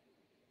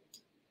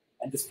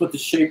 and just put the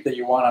shape that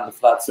you want on the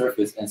flat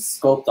surface and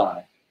sculpt on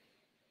it.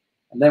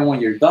 And then when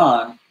you're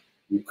done,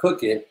 you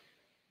cook it,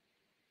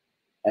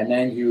 and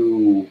then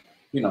you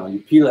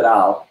peel it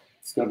out.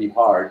 It's going to be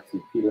hard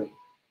to peel it,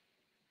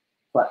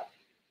 but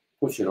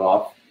push it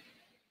off.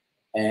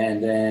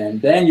 And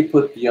then you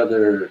put the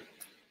other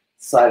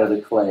side of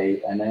the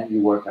clay, and then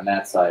you work on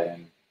that side.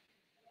 And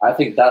I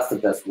think that's the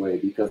best way,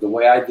 because the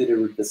way I did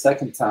it the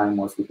second time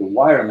was with the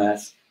wire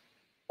mesh,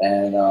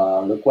 and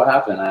look what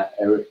happened.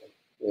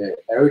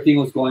 Everything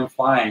was going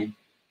fine.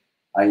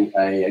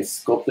 I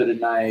sculpted it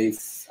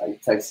nice, I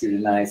textured it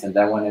nice, and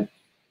then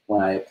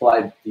when I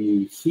applied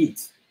the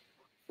heat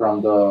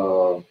from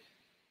the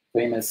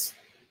famous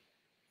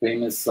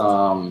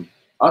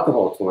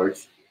alcohol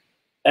torch,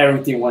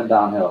 everything went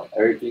downhill.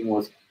 Everything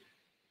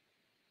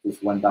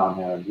just went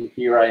downhill.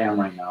 Here I am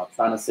right now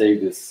trying to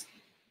save this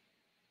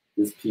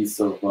piece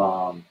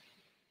of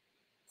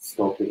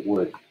sculpted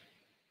wood.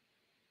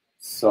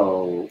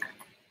 So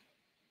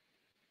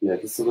yeah,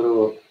 just a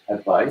little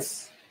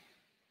advice.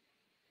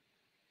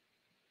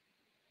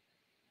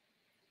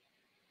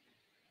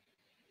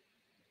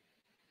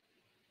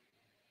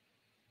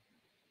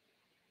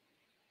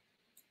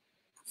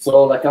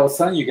 So like I was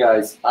telling you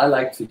guys, I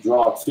like to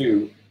draw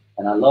too,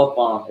 And I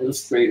love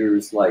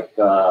illustrators like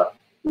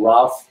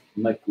Ralph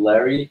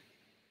McLary.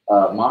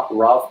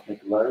 Ralph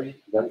McLary,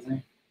 is that his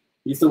name?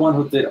 He's the one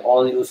who did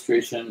all the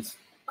illustrations,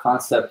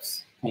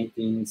 concepts,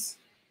 paintings,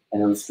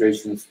 and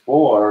illustrations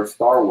for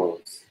Star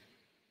Wars.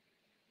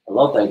 I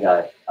love that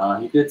guy.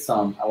 He did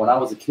some. When I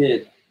was a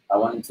kid, I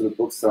went into the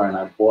bookstore and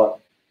I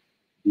bought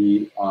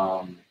the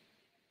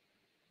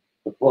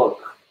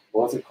book.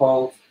 What was it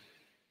called?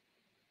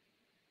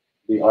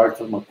 The Art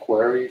of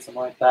McQuarrie,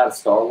 something like that.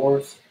 Star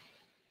Wars,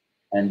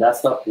 and that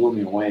stuff blew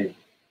me away.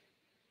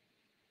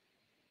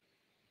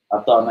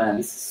 I thought, man,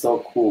 this is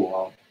so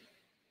cool.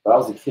 But I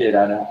was a kid.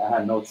 I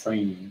had no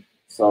training,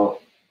 so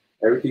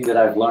everything that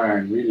I've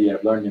learned, really,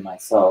 I've learned it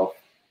myself.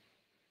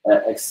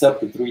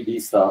 Except the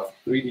 3D stuff.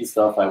 3D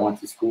stuff I went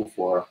to school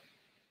for.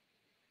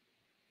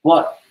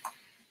 But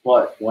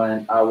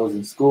when I was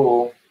in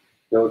school,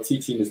 they were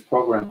teaching this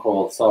program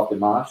called Soft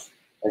Image,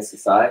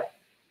 SSI,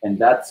 and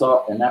that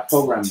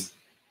program,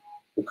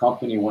 the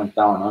company went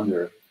down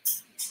under,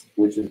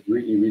 which is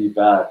really, really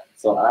bad.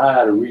 So I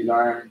had to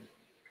relearn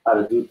how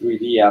to do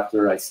 3D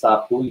after I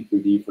stopped doing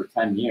 3D for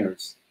 10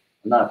 years.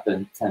 Not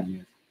 10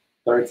 years,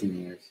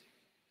 13 years.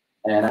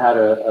 And I had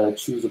to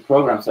choose a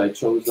program, so I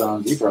chose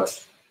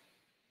ZBrush.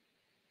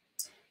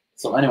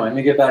 So anyway, let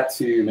me get back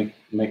to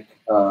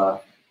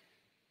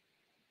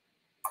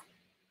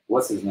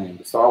what's his name?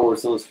 The Star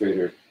Wars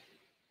illustrator,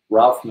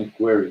 Ralph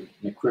McQuarrie.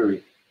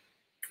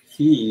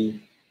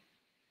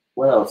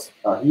 What else?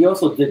 He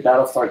also did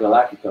Battlestar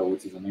Galactica,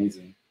 which is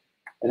amazing.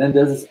 And then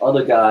there's this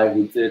other guy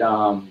who did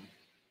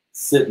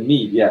Sid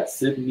Mead. Yeah,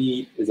 Sid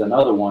Mead is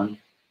another one.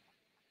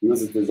 He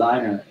was a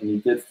designer, and he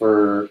did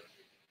for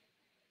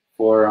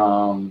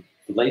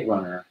Blade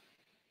Runner.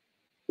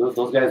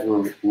 Those guys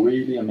were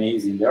really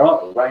amazing. They're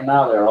all right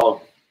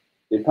now.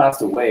 They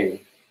passed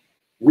away.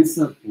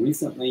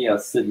 Recently,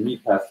 Sid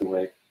Mead passed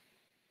away.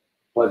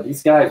 But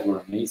these guys were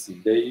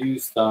amazing. They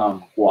used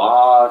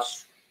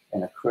gouache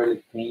and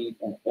acrylic paint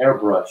and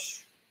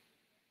airbrush.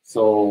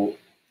 So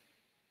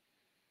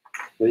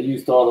they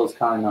used all those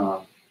kind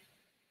of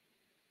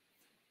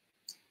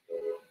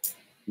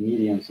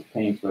mediums of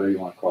paint, whatever you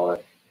want to call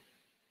it.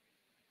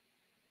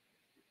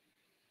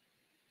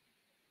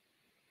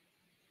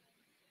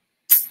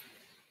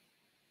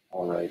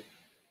 All right.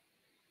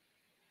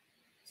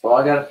 So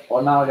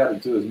all now I got to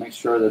do is make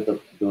sure that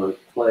the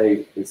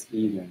clay is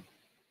even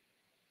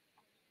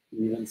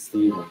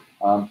Steven.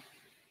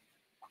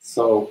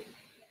 So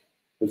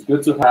it's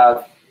good to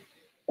have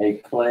a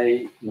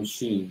clay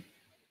machine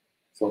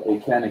so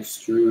it can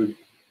extrude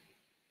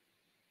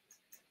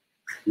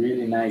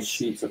really nice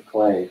sheets of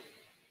clay.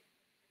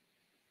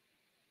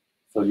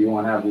 So you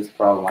won't have this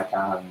problem like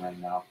I'm having right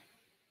now.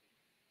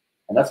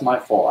 And that's my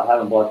fault. I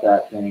haven't bought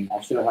that thing.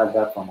 I should have had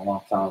that from a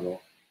long time ago.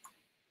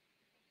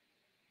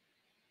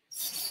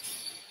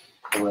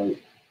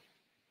 Great.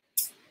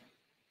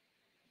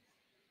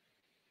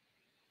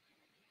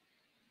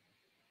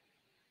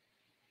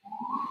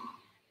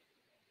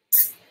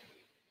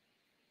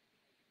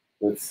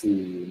 Let's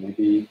see,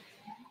 maybe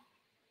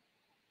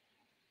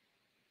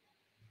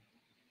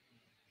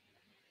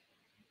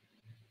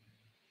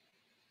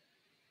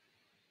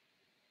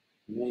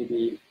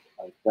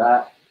like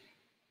that.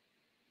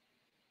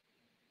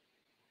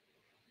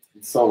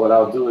 So what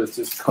I'll do is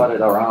just cut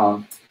it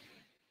around,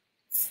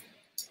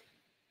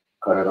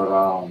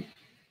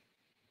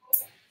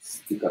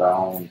 stick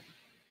around.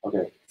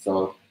 Okay,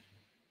 so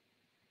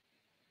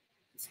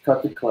just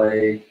cut the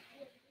clay,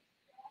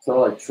 sort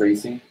of like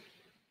tracing.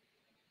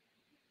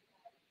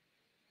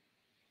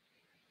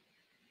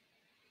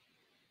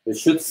 It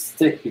should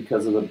stick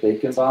because of the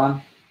bacon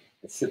bond.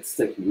 It should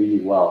stick really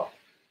well.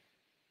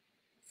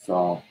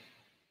 So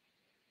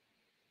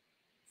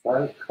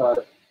try to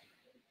cut.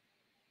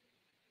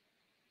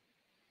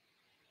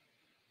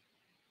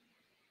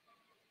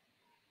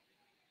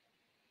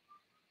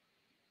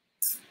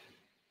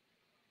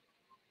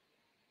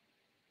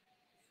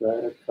 Try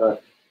to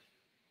cut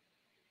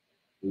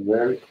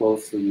very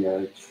close to the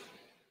edge.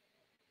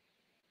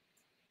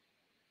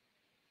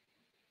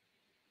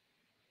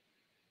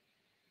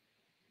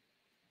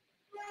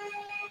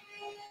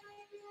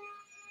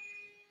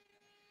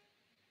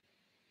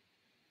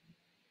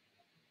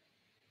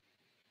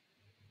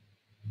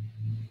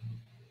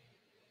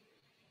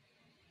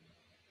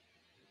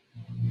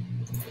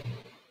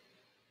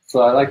 So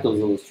I like those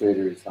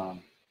illustrators.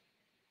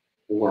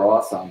 They were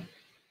awesome.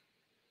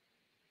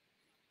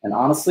 And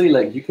honestly,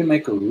 like you can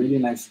make a really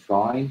nice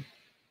drawing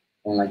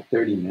in like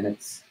 30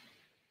 minutes.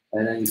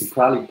 And then you could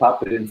probably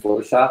pop it in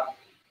Photoshop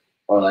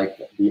or like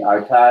the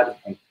iPad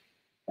and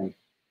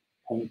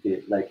paint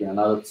it like in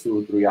another 2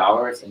 or 3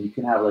 hours, and you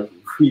can have like a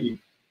really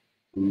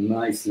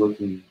nice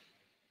looking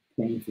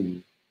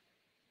painting.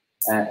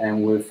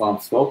 And with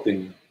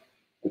sculpting,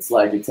 it's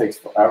like it takes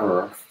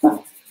forever,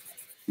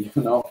 you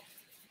know.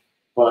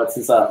 But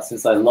since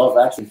I love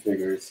action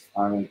figures,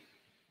 I'm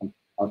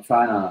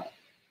trying to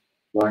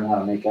learn how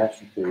to make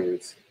action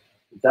figures.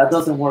 If that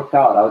doesn't work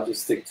out, I'll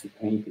just stick to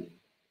painting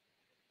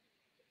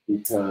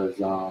because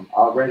I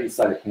already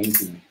started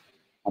painting.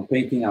 I'm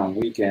painting on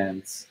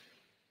weekends,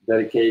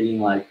 dedicating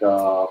like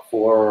 4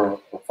 or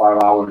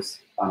 5 hours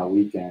on a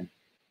weekend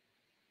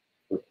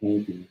for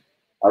painting.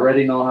 I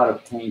already know how to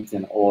paint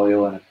in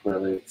oil and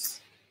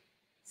acrylics.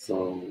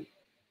 So,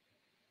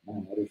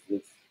 man, what is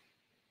this?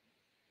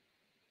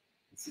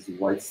 This is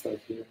white stuff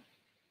here.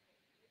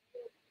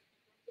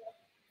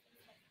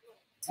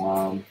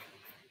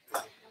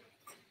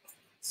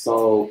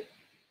 So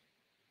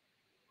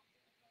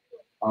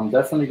I'm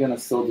definitely gonna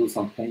still do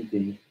some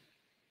painting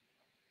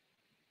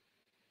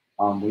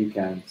on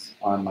weekends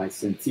on my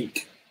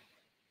Cintiq.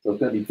 So it's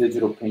gonna be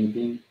digital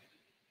painting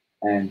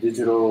and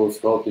digital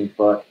sculpting,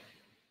 but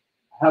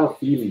I have a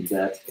feeling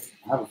that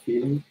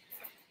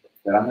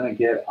I'm gonna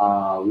get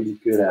really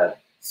good at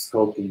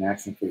sculpting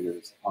action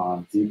figures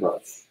on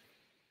ZBrush.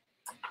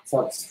 It's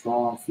a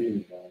strong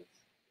feeling, guys.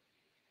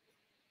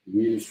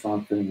 Really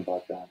strong feeling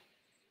about that.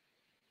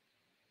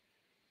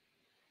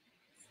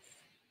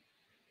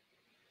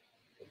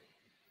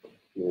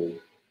 Okay.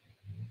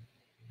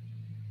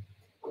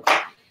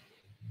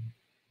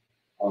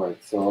 All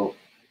right, so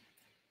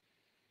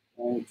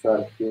let me try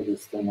to peel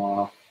this thing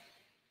off.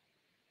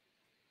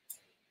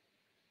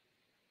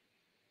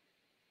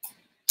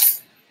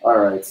 All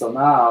right, so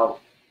now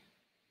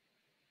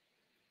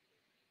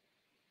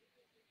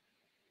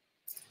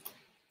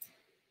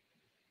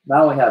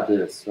we have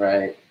this,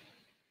 right?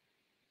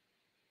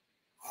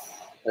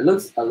 It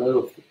looks a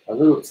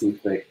little too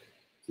thick,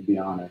 to be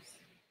honest,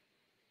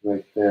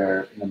 right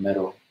there in the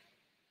middle.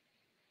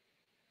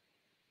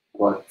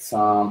 But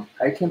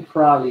I can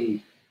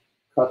probably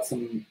cut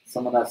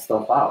some of that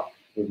stuff out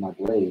with my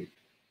blade.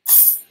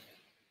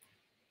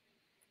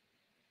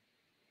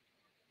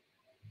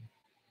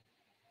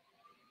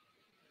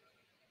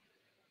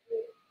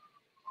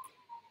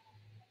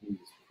 And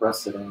just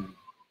press it in.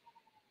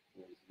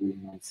 It's really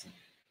nice and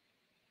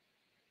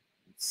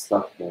it's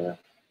stuck there.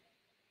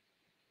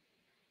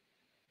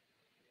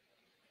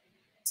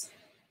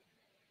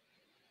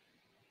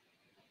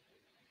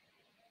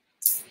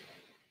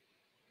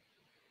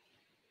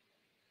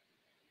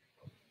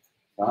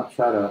 So I'll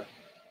try to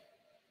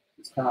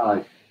just kind of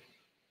like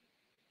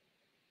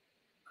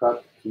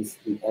cut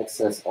the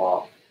excess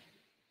off.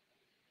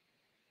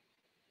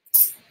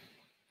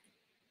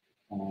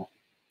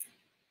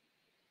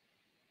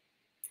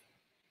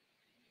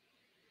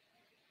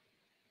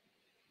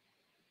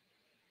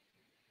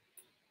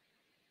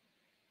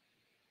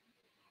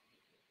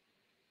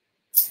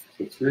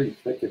 It's really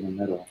thick in the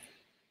middle.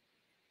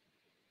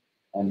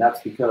 And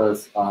that's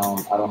because I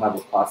don't have a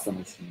pasta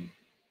machine.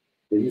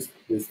 They use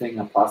this thing,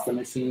 a pasta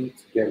machine,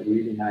 to get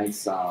really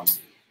nice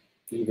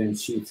even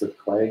sheets of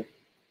clay.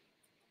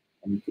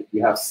 And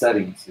you have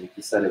settings. So you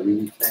can set it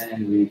really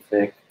thin, really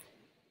thick,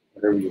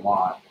 whatever you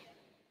want.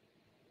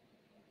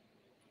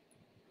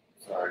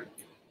 Sorry.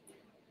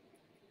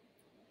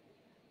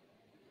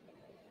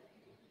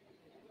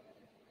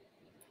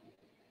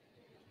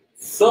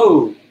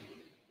 So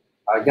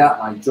I got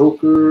my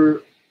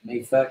Joker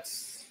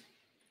Mafex,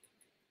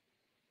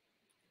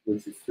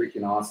 which is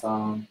freaking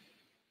awesome.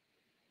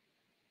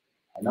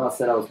 I know I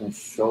said I was going to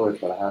show it,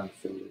 but I haven't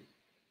showed it.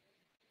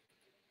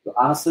 So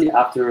honestly,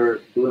 after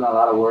doing a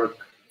lot of work,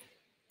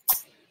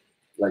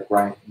 like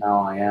right now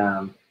I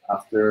am,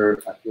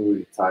 after I feel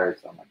really tired,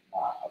 so I'm like,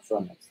 nah, I'll show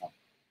it next time.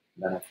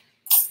 And then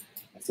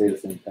I say the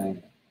same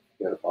thing,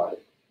 forget about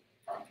it.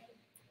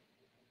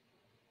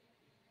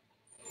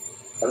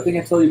 But I think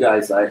I told you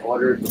guys I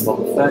ordered the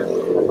Boba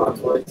Fett Hot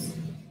Toys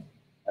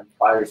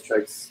Empire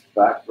Strikes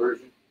Back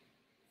version,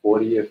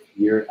 40th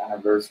year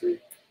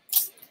anniversary.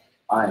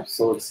 I am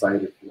so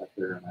excited for that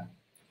figure, man.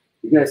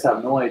 You guys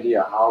have no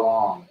idea how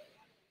long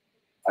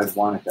I've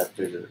wanted that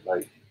figure.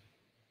 Like,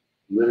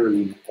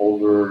 literally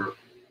over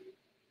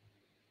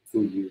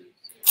 2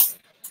 years.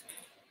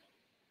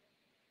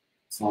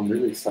 So I'm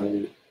really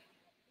excited.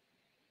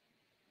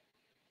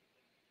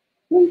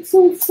 I'm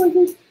so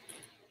excited.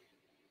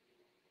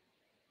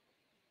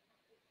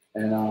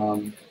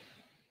 And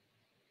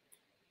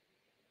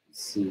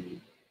let's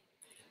see.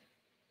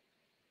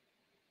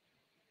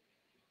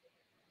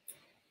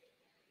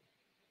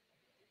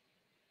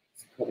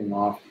 Just cutting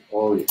off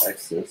all the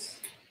excess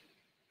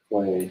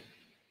clay.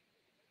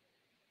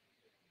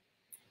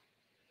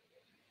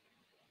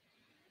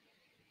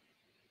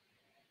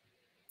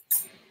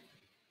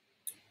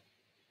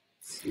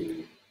 Let's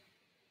see.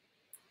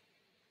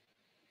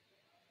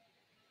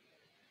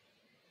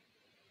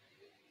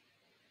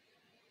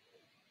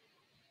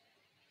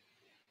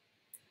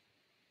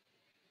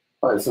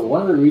 All right, so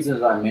one of the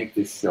reasons I make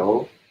this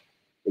show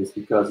is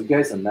because you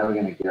guys are never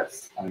gonna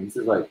guess. I mean, this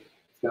is like,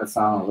 it's gonna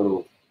sound a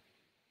little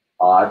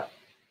odd,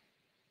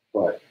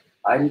 but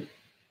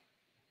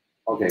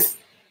okay,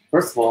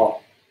 first of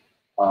all,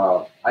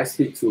 I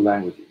speak 2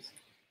 languages.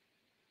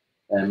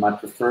 And my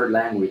preferred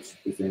language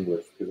is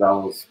English because I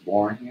was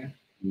born here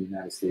in the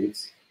United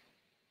States.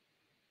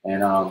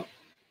 And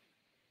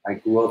I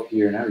grew up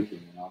here and everything,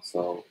 you know,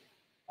 so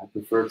I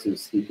prefer to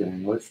speak in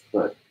English,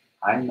 but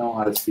I know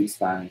how to speak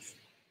Spanish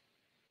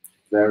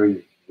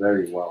very,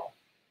 very well.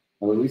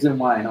 And the reason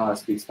why I know how to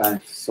speak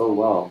Spanish so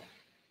well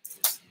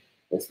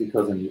is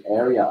because in the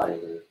area I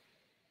live,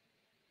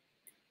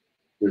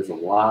 there's a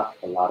lot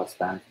of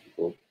Spanish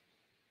people,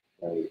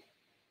 right?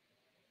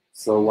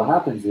 So what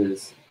happens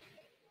is,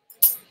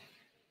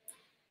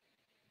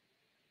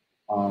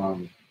 for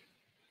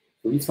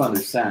you to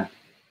understand,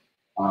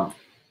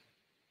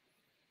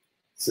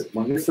 so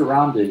when you're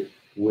surrounded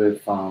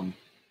with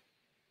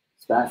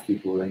Spanish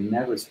people, they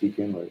never speak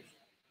English.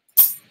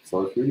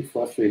 So it's really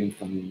frustrating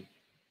for me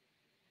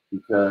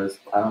because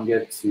I don't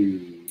get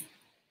to.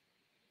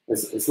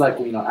 It's like,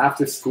 you know,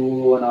 after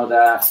school and all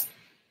that,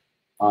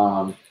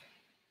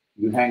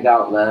 you hang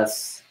out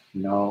less,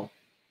 you know,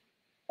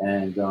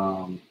 and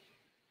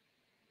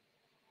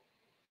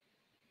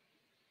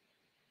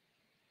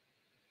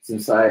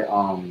since I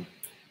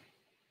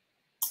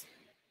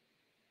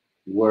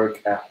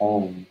work at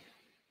home,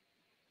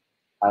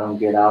 I don't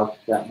get out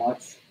that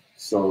much,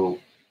 so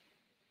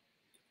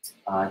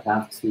I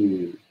have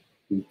to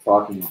be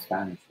talking in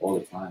Spanish all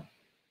the time.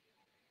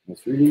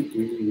 It's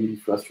really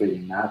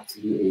frustrating not to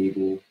be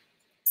able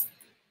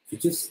to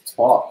just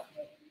talk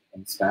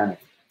in Spanish.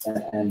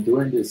 And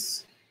during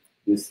this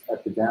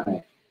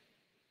epidemic,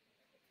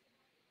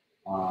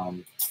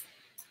 um,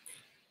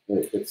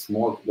 it's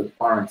more the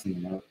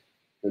quarantine. You know,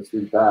 it's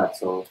really bad.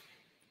 So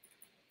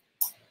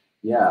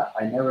yeah,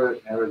 I never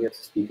get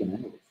to speak in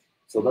English.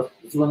 So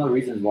that's one of the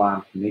reasons why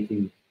I'm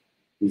making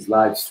these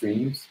live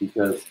streams,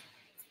 because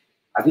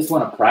I just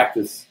want to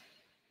practice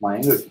my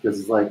English, because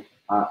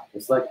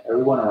it's like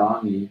everyone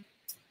around me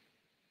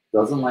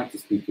doesn't like to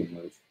speak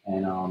English,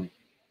 and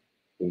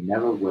they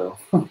never will.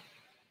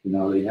 You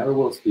know, they never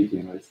will speak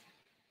English,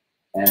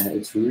 and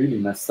it's really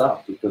messed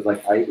up because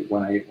like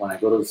when I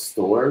go to the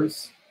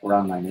stores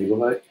around my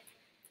neighborhood,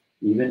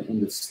 even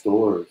in the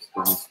stores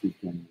they don't speak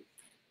English.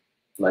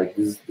 Like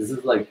this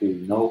is like the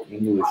no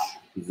English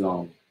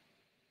zone.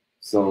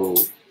 So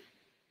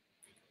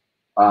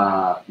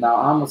now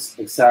I'm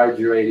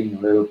exaggerating a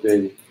little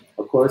bit.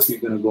 Of course, you're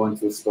gonna go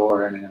into a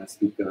store and you're gonna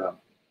speak a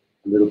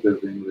little bit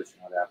of English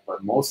and all that,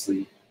 but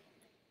mostly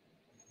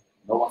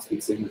no one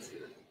speaks English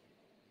here.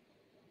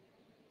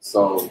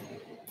 So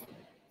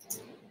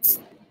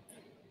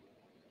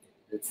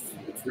it's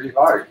really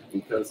hard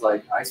because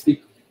like I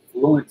speak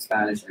fluent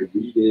Spanish, I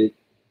read it,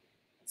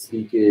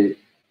 speak it,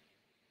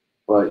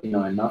 but you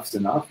know, enough's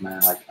enough,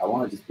 man. Like I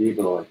want to just be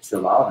able to like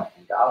chill out and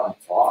hang out and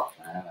talk,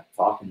 man. Like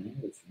talk in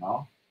English, you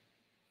know.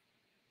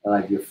 And,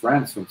 like your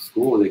friends from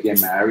school, they get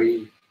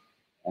married,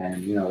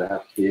 and you know they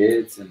have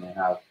kids, and they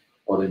have,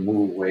 or they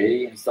move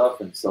away and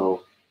stuff, and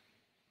so,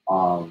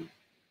 um,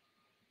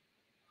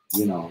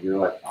 you know, you're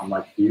like, I'm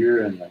like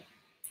here, and like,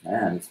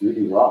 man, it's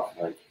really rough.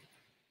 Like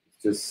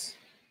it's just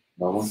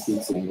no one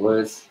speaks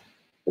English.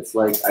 It's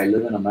like I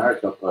live in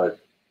America, but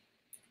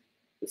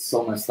it's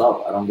so messed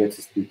up. I don't get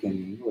to speak any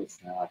English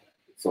now. Like,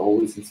 it's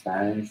always in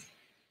Spanish,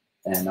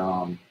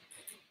 and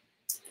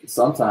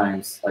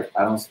sometimes like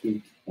I don't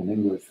speak in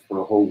English for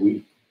a whole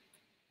week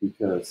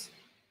because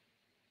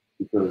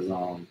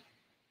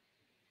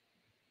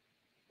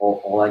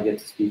all I get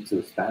to speak to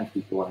is Spanish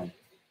people,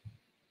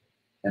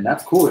 and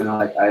that's cool. You know,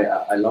 like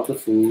I love the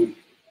food.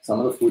 Some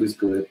of the food is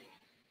good.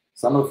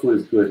 Some of the food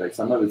is good. Like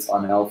some of it's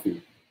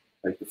unhealthy,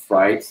 like the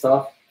fried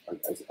stuff.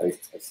 Like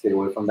I stay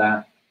away from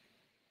that.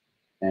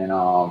 And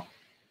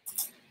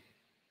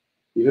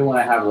even when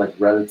I have like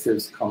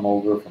relatives come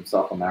over from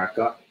South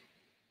America,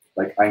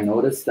 like I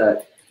notice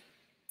that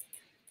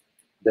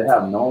they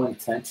have no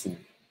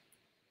intention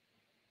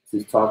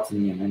to talk to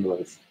me in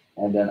English,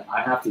 and then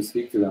I have to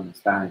speak to them in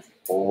Spanish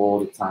all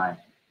the time,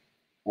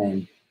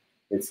 and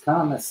it's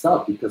kind of messed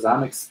up because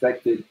I'm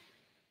expected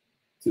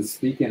to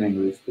speak in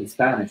English, in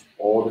Spanish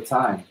all the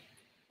time,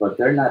 but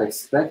they're not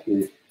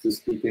expected to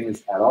speak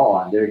English at all,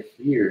 and they're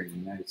here in the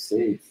United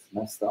States. It's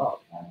messed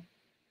up, man.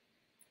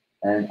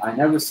 And I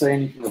never say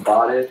anything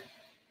about it,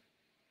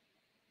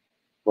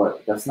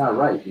 but that's not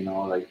right, you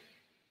know. Like,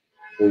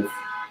 if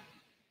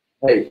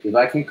if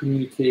I can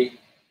communicate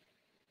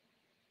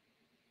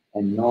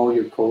and know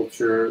your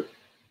culture,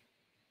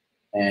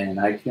 and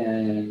I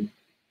can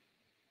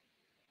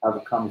have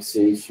a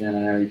conversation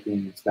and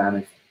everything in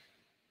Spanish,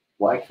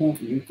 why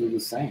can't you do the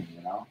same?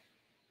 You know,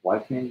 why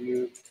can't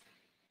you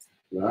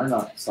learn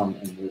some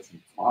English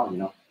and talk? You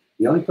know,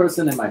 the only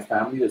person in my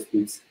family that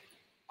speaks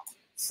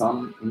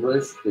some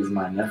English is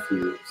my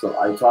nephew, so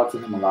I talk to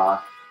him a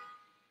lot,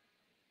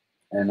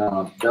 and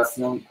that's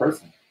the only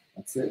person.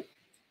 That's it,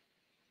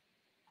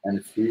 and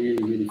it's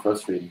really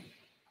frustrating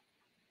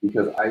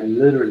because I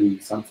literally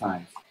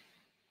sometimes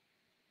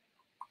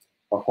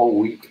a whole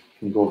week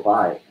can go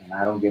by and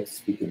I don't get to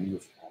speak in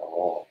English at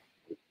all,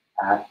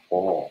 at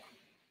all.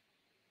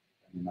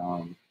 And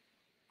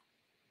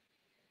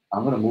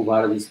I'm gonna move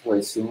out of this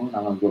place soon.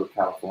 I'm gonna go to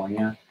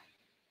California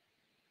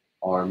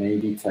or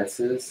maybe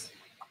Texas,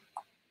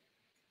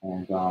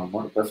 and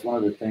that's one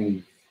of the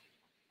things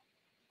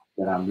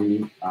that I'm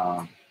really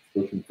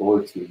looking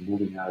forward to,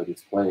 moving out of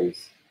this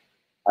place.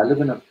 I live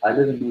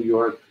in New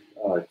York,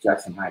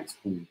 Jackson Heights,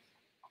 Queens,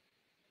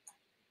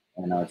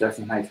 and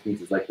Jackson Heights,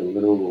 Queens is like a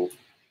little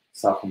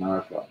South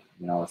America.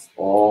 You know, it's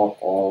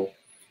all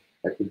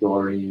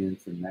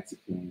Ecuadorians and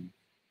Mexicans,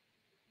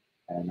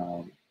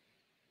 and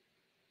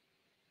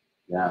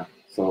yeah,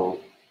 so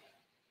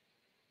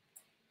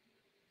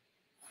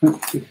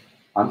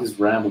I'm just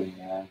rambling,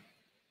 man.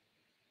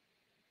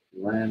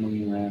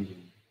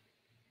 Rambling.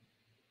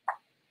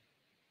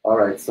 All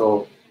right,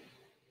 so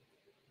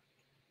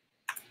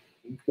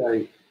I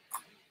think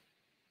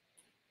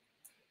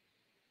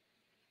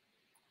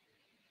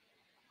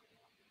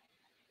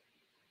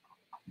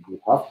you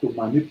have to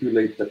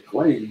manipulate the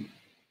clay.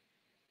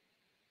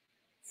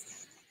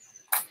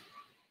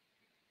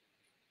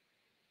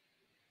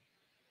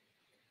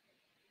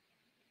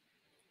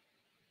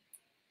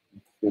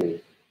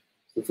 Okay,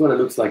 so that's what it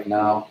looks like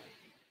now.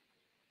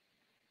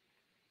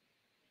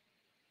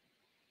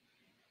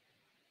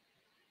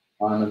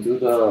 I'm gonna do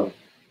the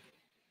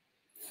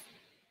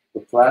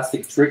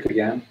plastic trick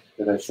again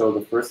that I showed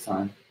the first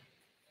time.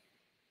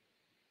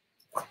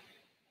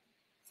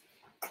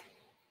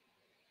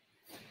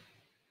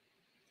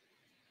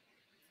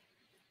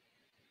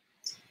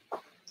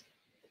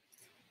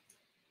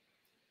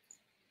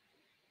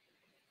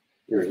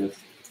 Here it is.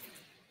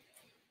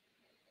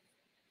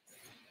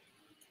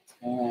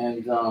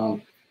 And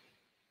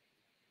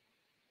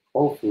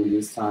hopefully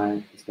this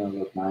time it's gonna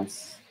look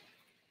nice.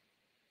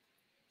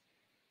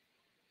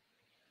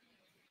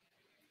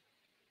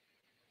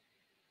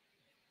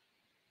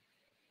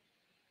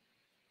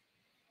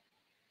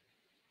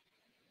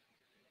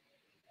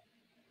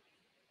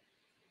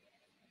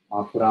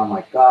 I'll put on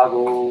my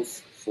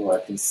goggles so I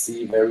can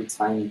see very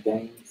tiny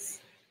things.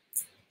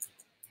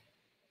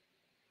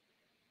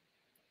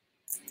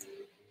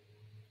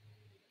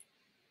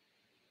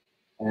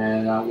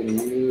 And I'm going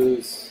to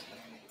use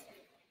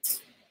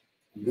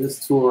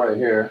this tool right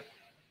here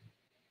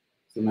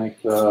to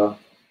make the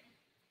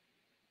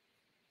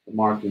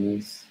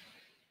markings.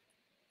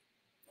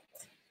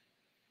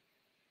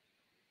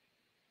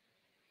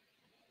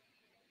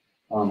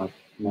 Oh,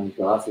 my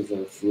glasses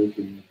are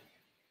sleeping.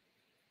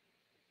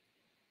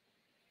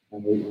 I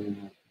hate when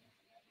that.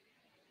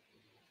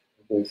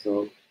 Okay,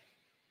 so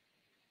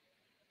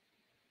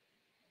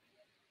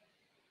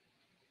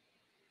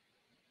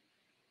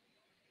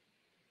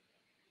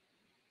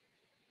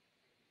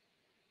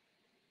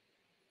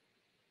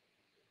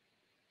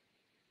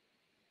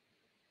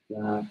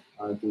that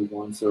I'll do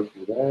one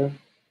circle there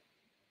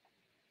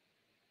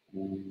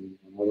and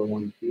another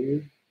one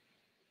here.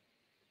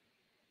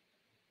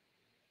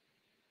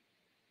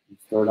 You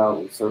start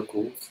out with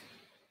circles.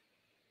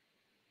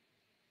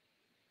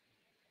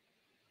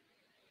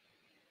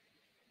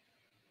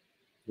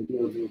 Maybe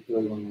I'll do a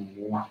third one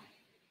there.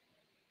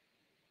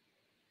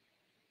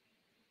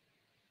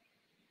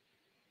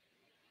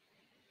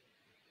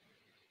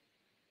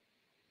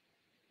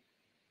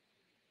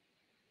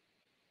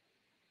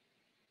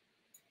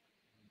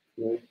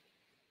 Okay.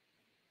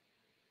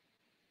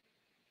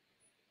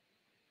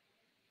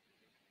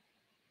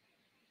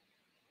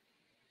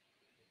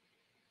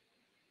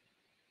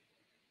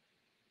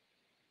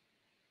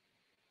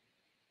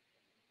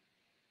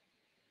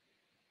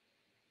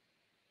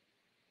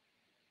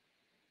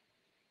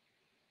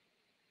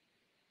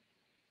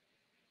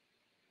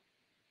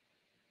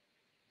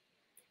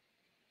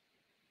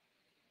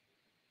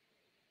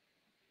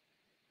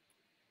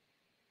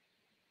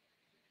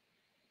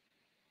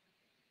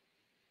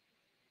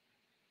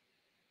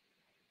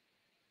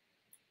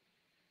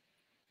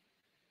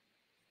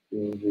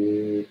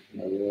 Here,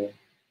 another.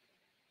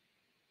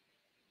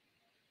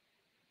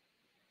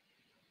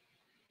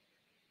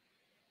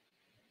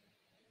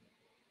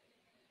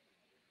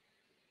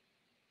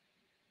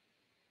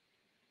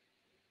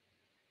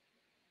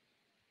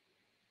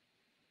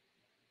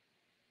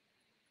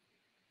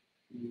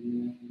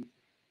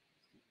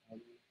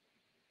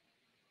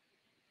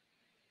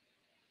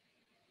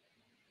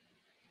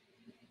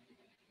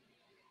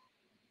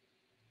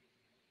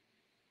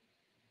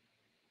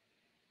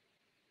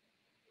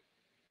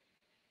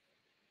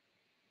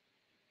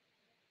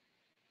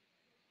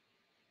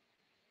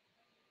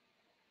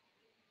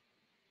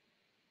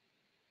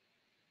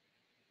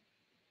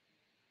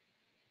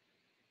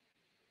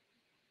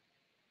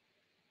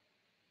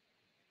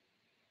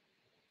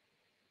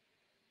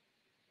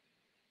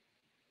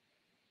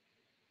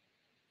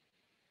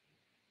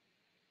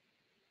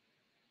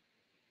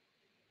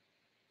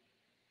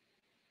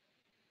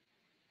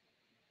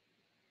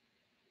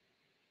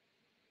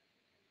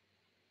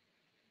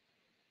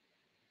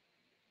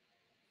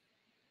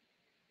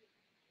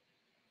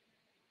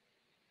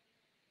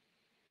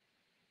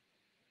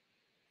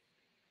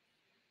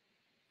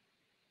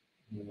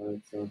 All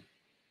right, so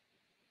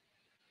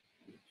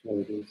try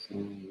to do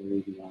some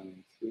wavy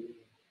lines here.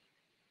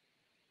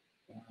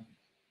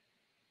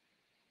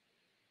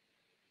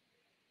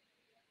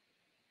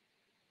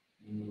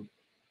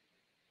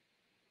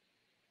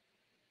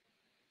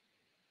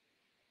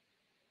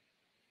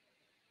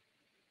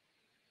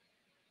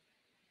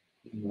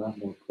 A lot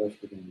more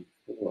pressure than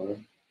before.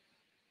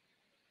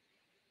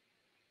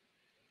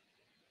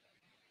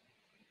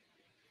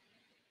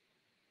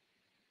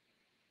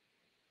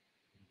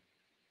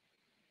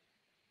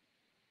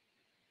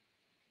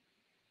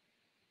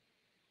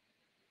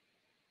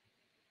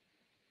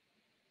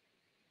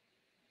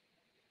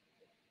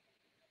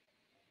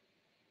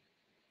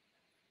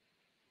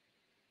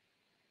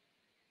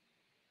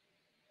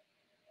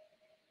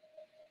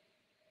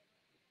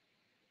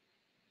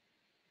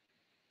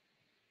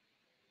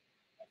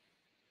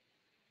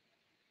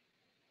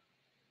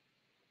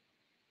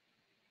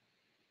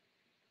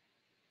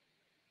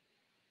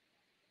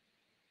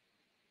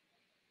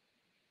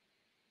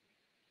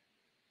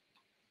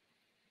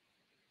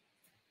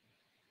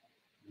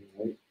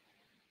 right?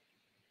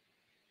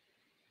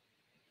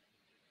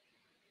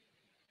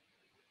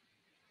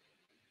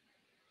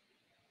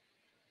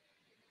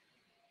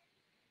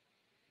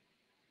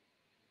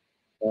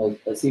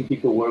 I've seen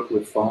people work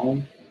with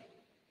foam,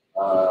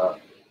 uh,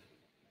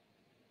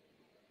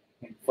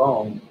 and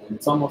foam, and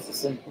it's almost the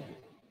same thing.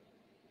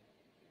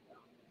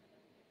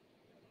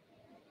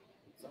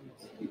 It's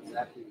almost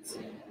exactly the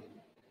same thing.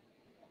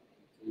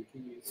 So you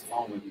can use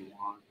foam if you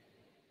want.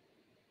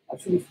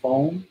 Actually,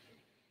 foam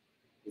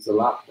is a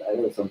lot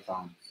better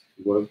sometimes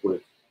to work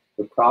with.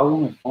 The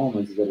problem with foam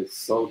is that it's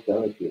so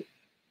delicate.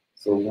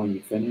 So when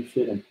you finish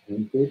it and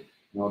paint it,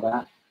 and all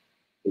that,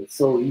 it's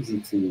so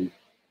easy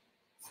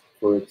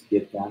for it to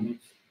get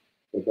damaged.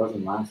 It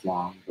doesn't last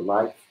long. The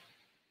life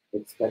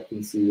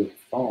expectancy of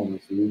foam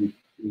is really,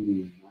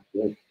 really not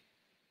good.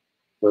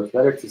 So it's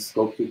better to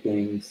sculpt your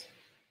things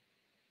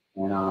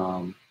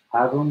and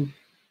have them,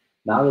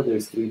 now that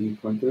there's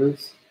 3D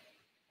printers,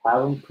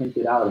 have them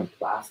printed out in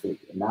plastic.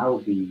 And that will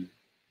be,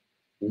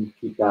 you can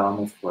keep that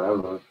almost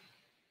forever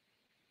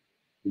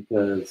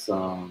because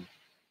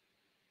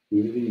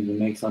usually you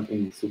make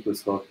something super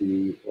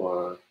sculpty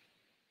or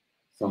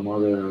some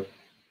other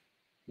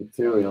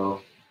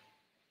material,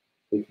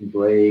 it can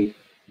break,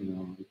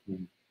 it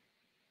can.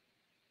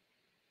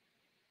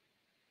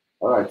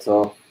 All right,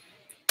 so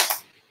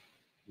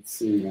let's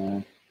see,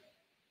 man.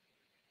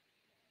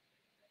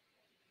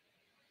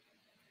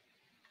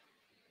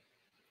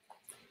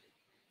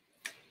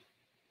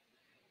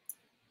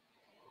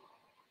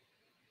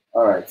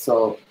 All right,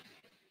 so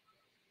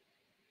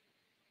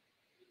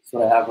that's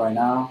what I have right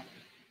now.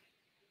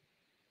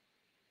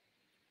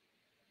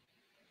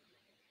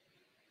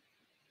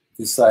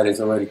 This side is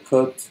already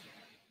cooked.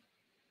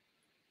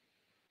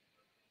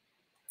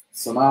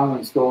 So now I'm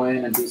going to go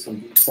in and do some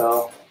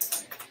detail.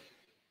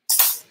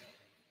 Let's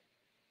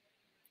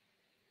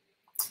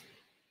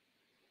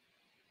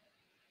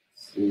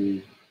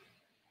see.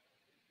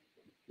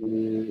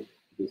 Here,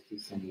 just do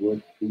some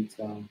wood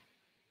detail.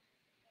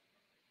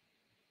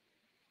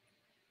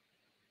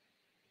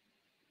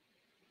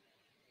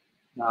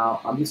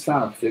 Now, I'm just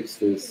trying to fix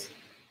this.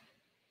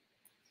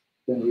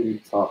 It's been really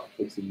tough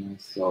fixing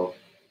this, so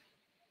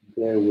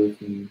bear with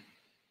me.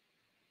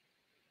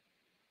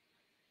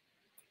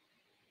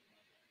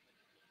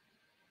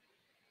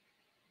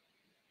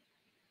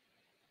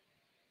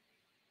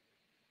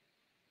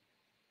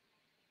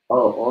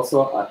 Oh,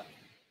 also,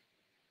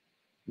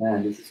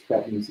 man, this is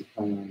crap music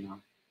playing right now.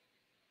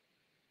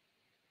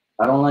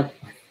 I don't like,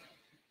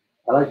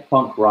 I like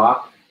punk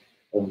rock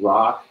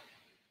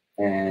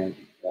and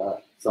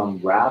some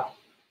rap.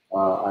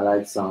 I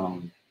like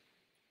some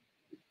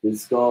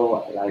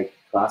disco. I like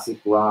classic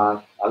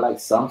rock. I like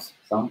some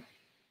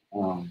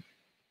um,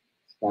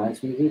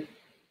 Spanish music,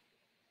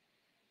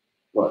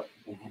 but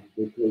man,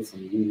 they play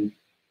some really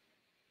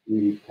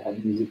really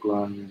bad music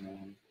around here,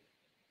 man.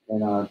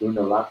 And during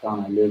the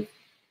lockdown, I lived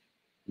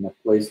in a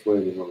place where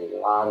there were a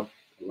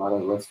lot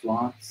of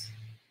restaurants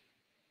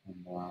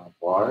and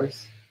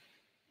bars.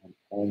 And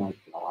oh my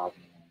god,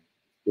 man,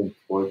 it's been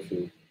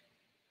torture.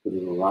 Because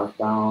of the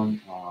lockdown,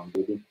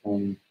 they've been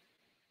playing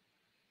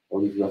all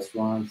these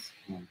restaurants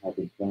and have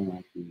been playing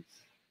like these,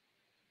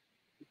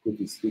 put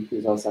these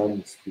speakers outside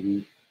in the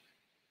street.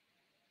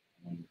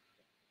 And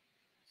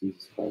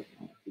Jesus Christ,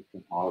 man, it's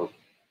been horrible.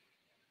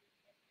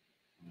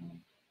 Um,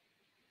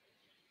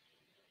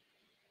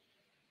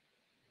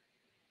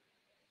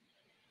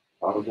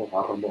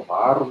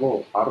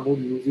 horrible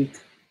music.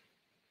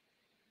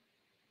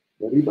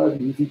 Very bad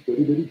music,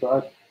 very, very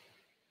bad.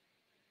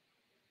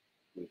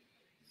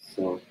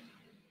 So,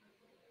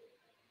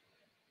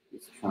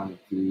 just trying to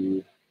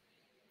do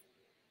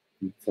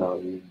detail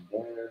here and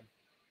there.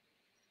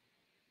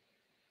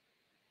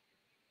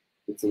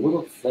 It's a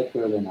little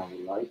thicker than I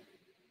would like.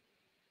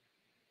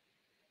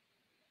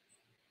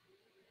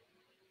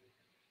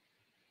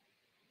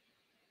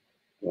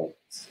 But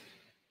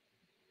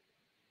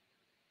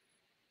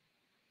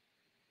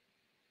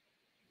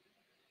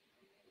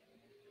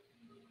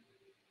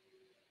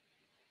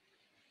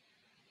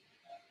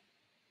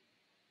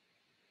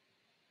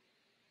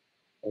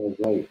all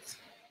right.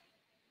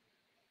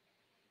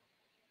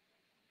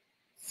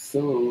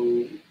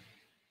 So,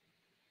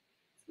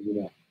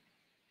 yeah.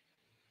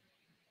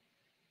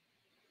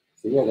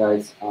 So yeah,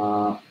 guys,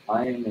 I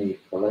am a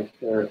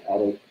collector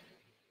addict.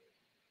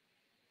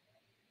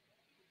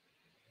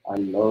 I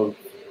love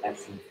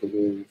action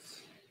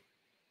figures,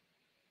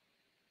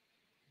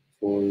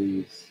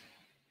 toys.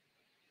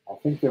 I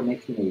think they're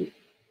making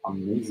a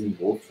amazing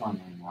Voltron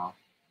right now.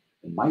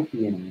 It might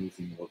be an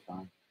amazing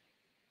Voltron.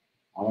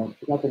 I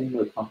forgot the name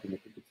of the company. I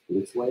think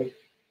it's Blitzway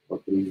or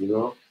 30. I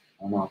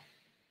don't know.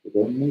 But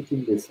they're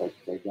making this like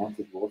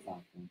gigantic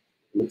Voltron thing.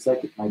 It looks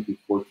like it might be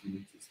 14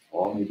 inches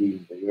tall, maybe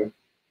even bigger.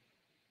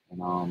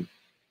 And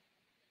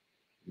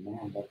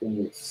man, that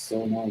thing looks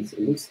so nice.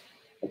 It looks,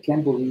 I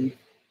can't believe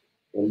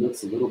it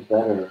looks a little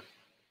better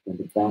than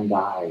the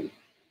Bandai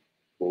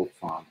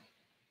Voltron.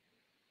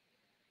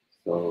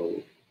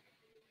 So,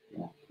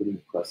 yeah, pretty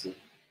impressive.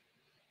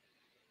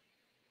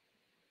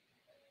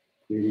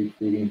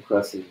 pretty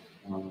impressive.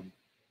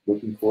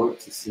 Looking forward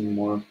to seeing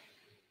more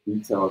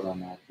details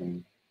on that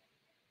thing.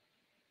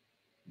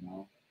 You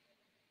know.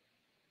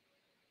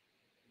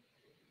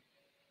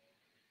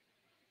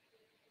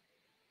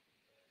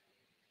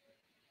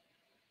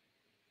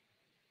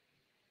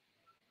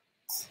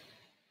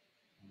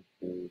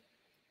 Okay.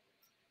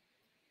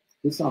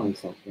 This song is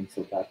something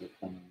so bad with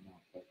coming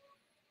out, but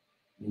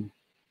I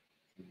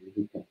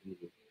really can't move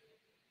it.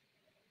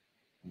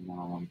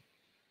 And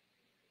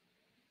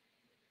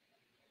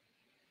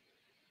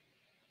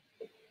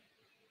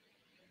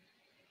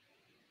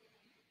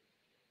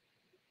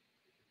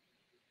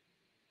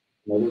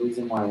another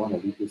reason why I want to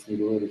leave this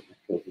neighborhood is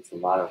because there's a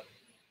lot of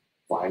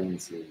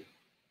violence here.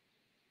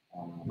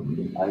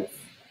 I've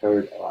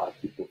heard a lot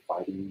of people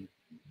fighting.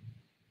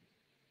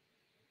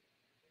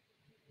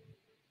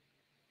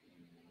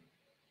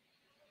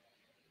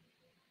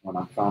 When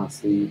I'm trying to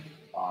sleep,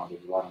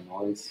 there's a lot of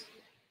noise,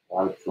 a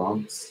lot of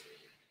drunks,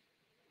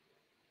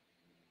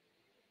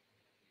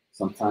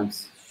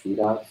 sometimes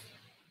shootouts,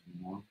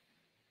 you know,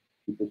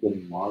 people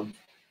getting mugged,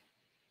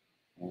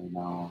 and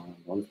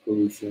noise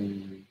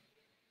pollution,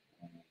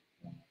 and,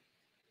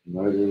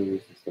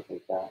 murders and stuff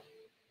like that.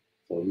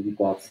 So really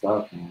bad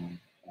stuff, man.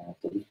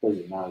 So this place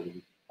is not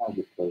a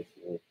good place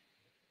to live.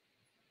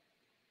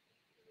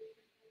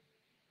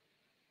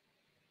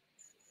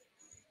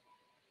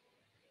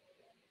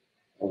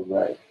 All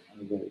right,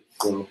 all right.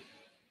 So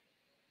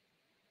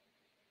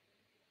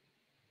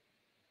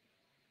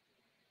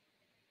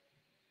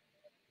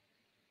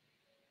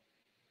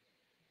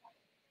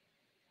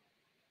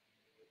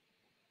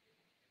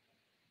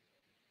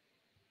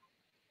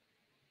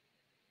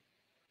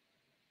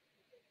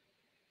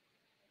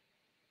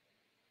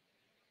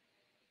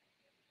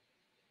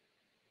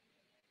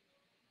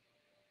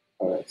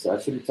all right, so I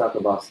shouldn't talk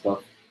about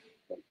stuff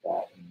like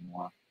that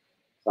anymore.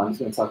 So I'm just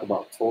gonna talk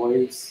about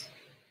toys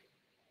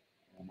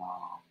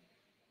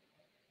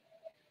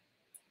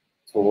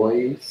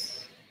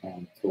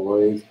and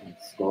toys and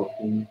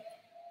sculpting,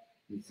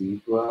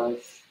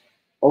 ZBrush.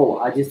 Oh,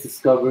 I just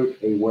discovered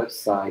a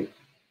website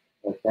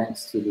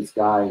thanks to this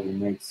guy who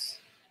makes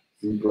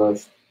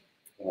ZBrush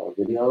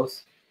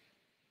videos,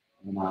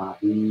 and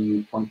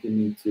he pointed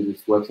me to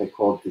this website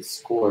called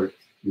Discord,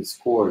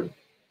 and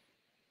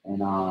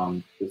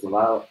there's a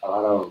lot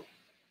of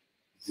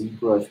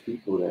ZBrush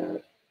people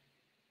there.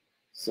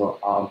 So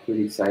I'm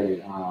pretty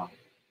excited.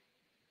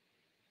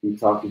 Be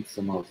talking to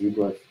some of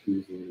ZBrush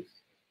users.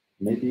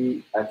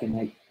 Maybe I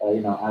can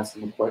ask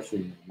them a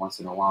question once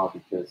in a while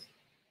because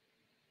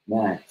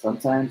man,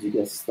 sometimes you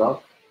get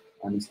stuck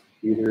on these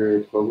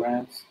computer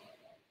programs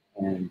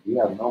and you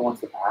have no one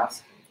to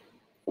ask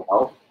for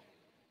help,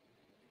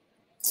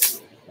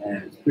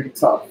 and it's pretty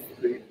tough.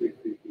 Pretty tough.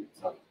 Pretty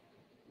tough.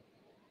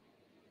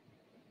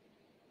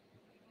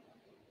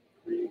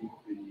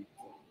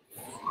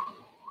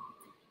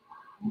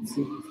 Let's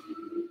see.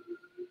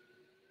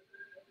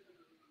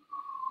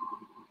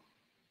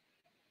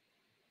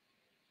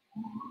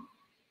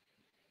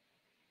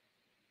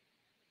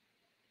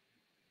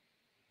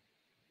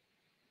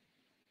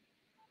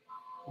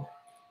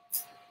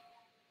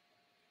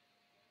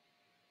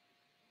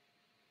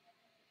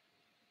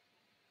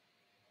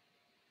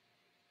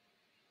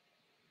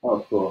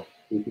 Oh, cool.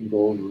 We can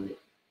go over it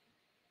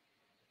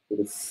with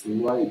a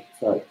slight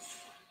touch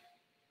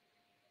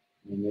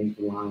and make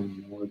the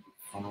line more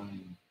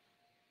defined.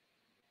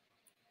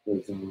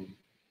 Because the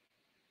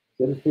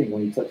other thing,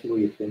 when you touch it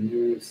with your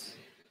fingers,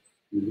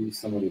 you lose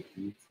some of the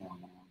detail.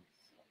 Man.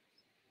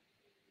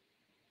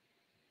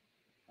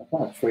 I'm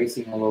kind of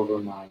tracing all over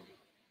my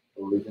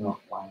original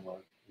line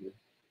work here.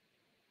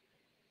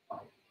 I'm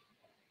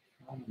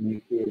trying to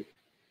make it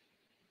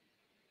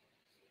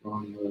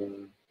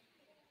stronger,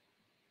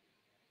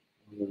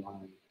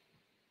 line.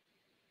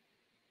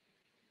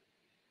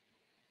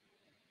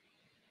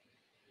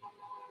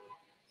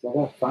 So I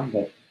gotta find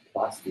that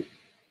plastic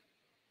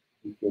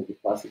because the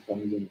plastic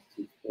I'm using is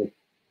too thick.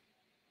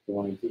 So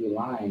when I do the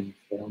lines,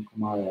 they don't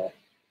come out at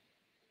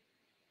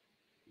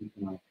you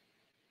can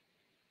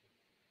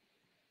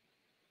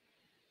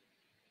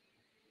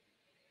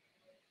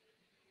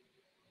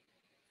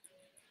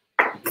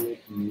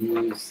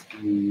use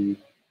the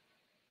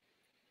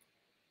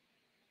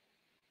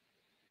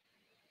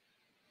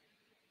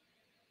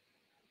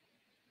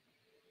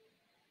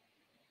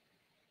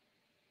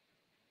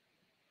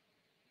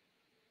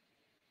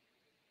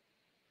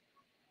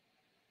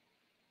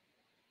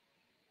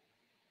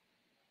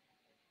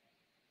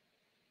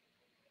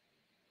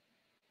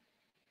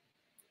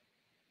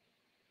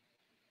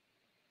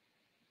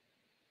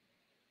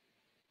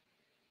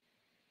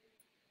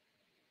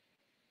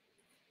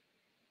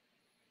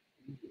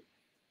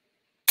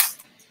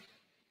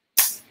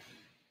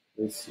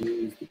let's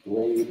use the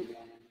blade again.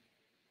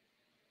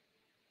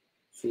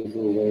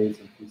 Chisel away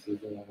some pieces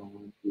that I don't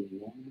want to do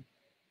again.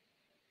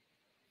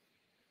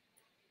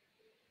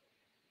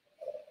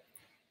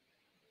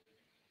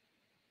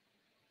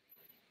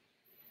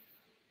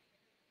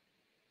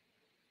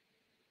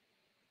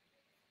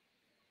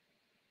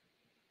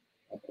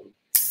 Okay,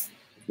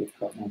 I just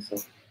cut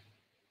myself.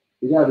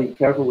 You gotta be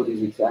careful with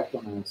these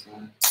X-Acto knives,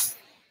 man.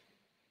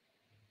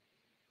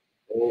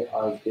 They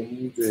are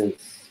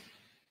dangerous.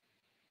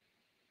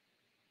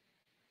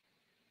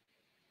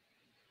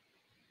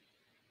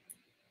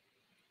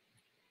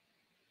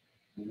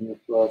 I need a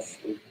brush.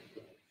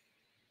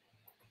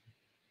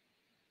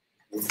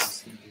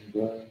 Brush.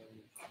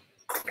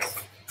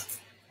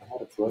 I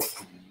had a brush.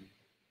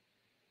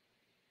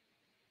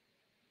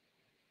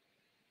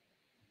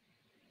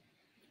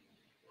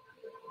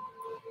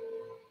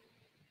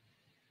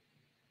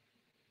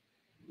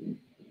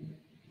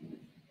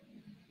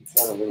 It's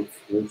got a little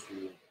fridge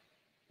here.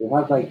 They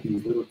have like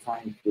these little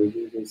tiny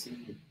fridges they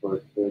see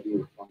for 30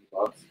 or 20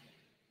 bucks.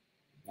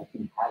 I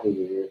can have it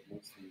here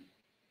next to me.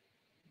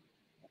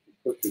 I can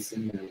put this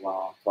in there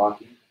while I'm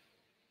talking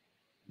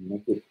and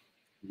make it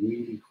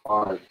really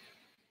hard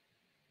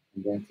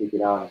and then take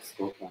it out and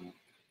scope on it.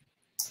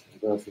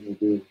 What else can we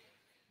do?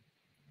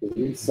 It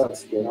really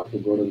sucks to get up to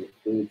go to the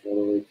fridge all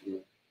the way to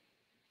the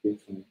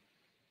kitchen.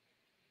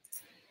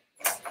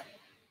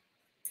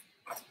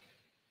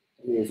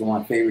 Here's one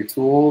of my favorite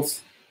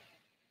tools.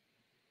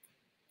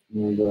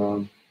 And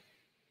man,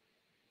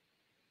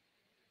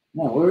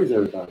 where is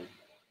everybody?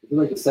 This is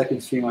like the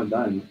second stream I've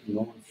done.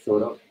 No one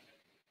showed up.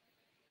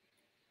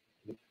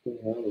 What the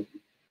hell?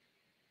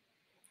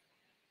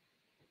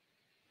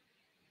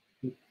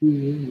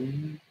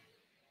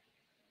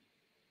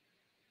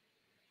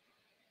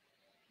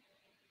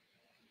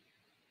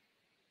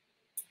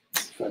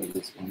 Let's try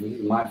this one. This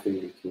is my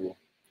favorite tool.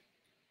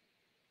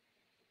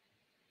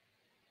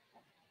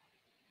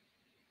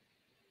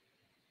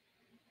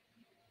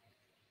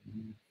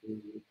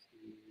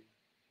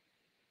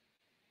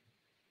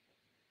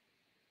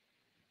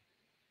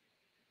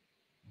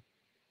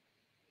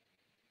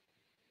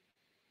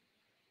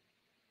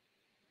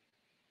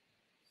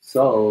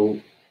 So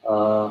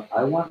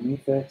I want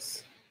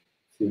Nifex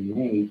to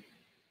make,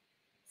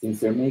 since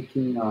they're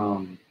making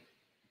some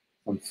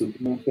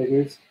Superman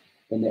figures,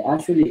 and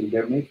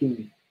they're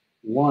making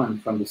one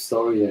from the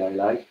story that I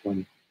like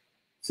when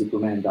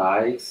Superman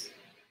dies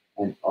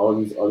and all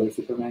these other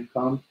Supermen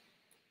come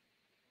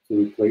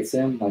to replace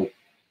him,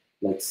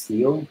 like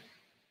Steel.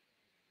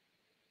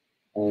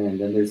 And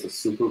then there's a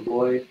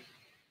Superboy,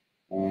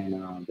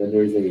 and then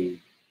there's a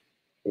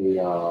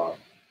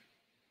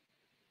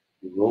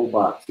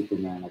robot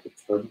Superman, like a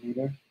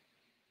Terminator.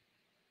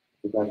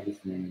 I forgot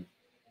his name.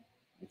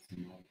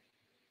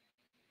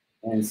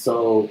 And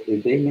so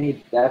if they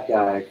made that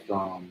guy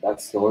from that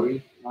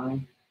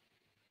storyline,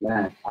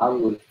 man, I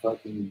would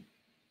fucking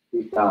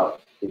freak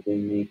out if they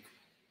make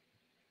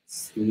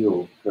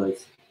Steel,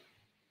 because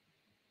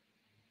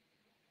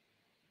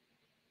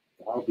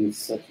that would be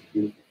such a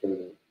beautiful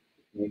figure.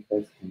 Make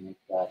us can make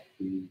that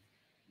be.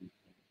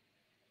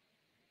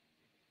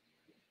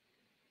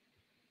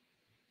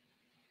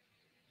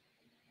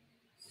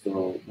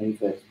 So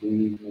make us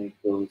please make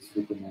those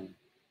Superman.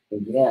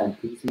 And yeah, and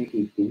please make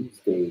a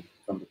Doomsday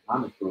from the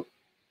comic book.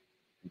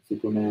 And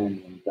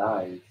Superman when he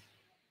dies,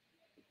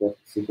 the death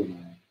of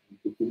Superman.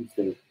 The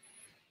Doomsday.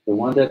 The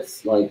one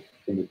that's like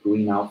in the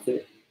green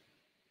outfit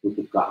with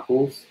the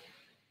goggles.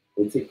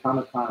 It's a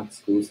Comic Con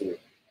exclusive.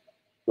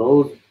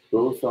 Those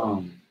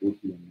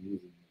would be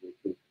amazing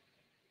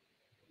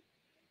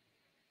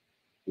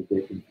if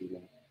they can do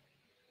that.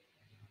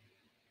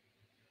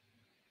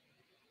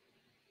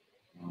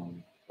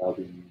 That would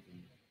be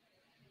amazing.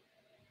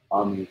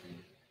 Amazing.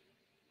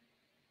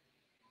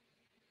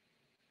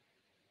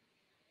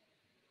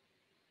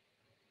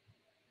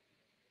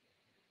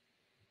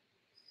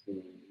 So,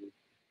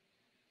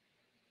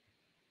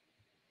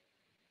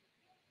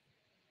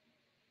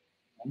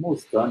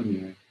 almost done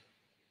here.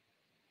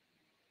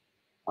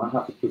 I'm gonna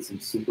have to put some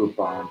super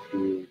bond here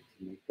to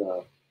make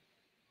the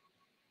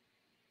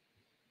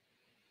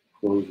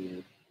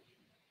closure.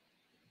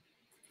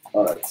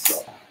 All right,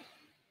 so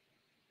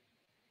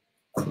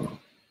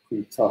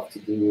pretty tough to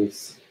do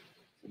this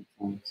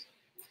sometimes.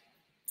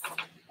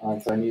 All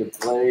right, so I need a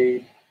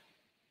blade.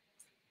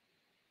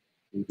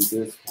 Maybe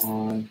this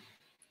one.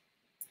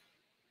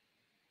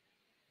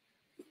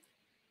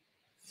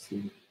 Let's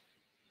see.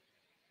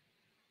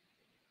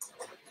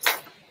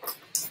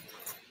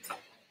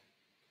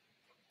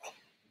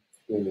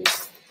 Okay.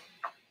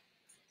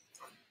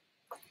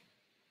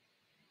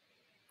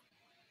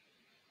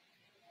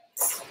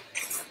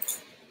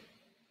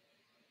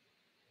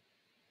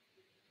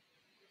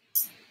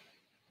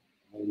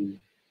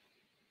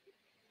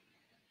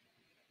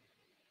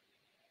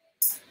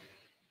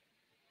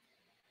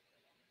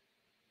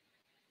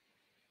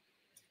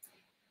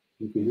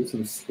 You can do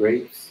some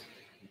scrapes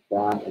like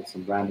that, like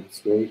some random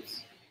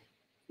scrapes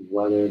to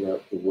weather the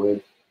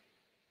wood.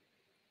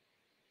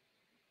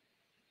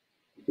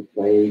 You could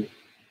play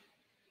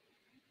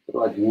sort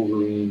of like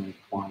Wolverine and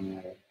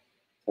Quanya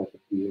type of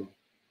feel.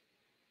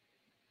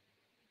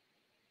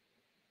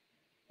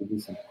 Maybe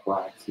some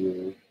cracks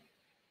here.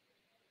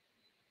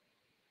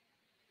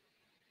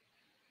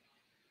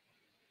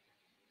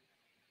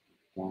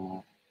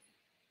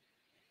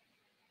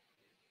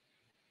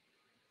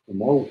 The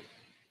more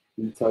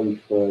detail you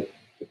put,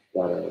 the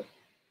better.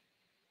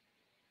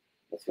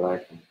 That's what I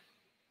think.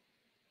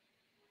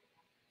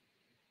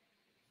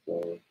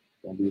 So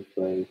don't be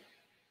afraid.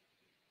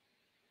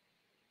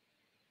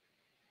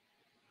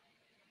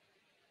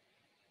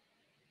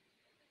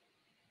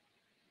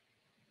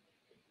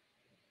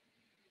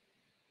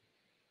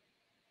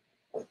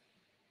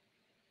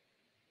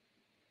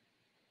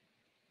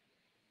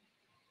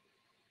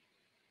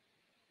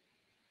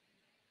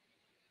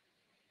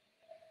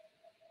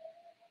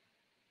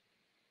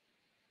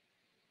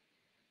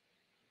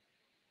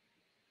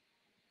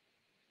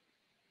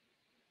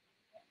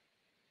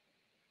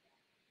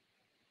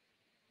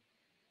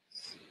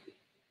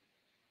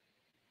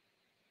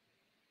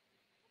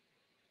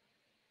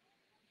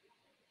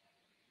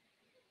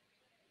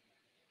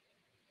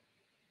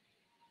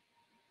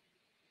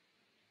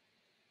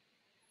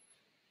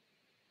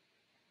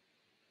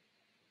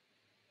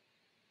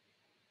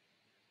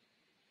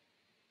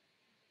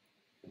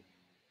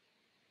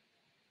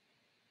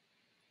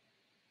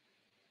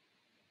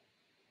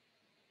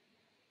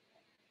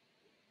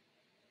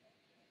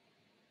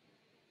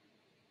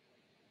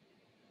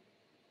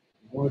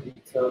 More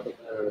detailed the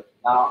better.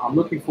 Now I'm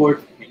looking forward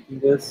to painting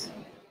this.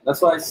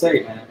 That's why I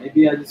say, man,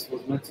 maybe I just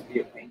was meant to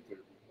be a painter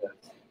because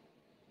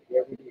I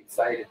get really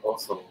excited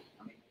also.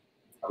 I mean,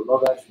 I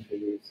love action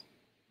figures.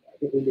 I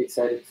get really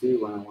excited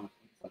too when I want to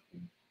paint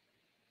something.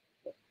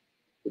 But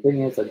the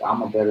thing is, like,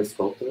 I'm a better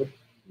sculptor.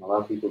 And a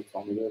lot of people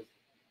tell me this.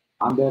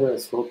 I'm better at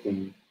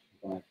sculpting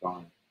than at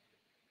drawing.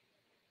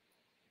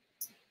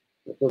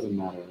 That doesn't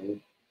matter,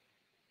 right?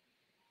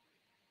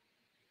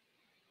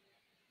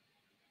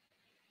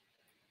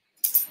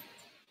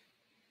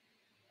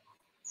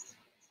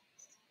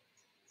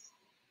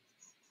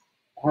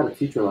 I had a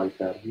teacher like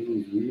that. He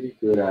was really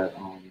good at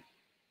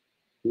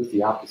he was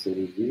the opposite.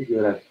 He was really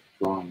good at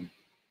drawing,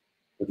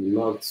 but he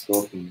loved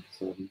sculpting,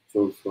 so he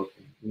chose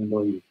sculpting, even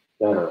though he was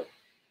better at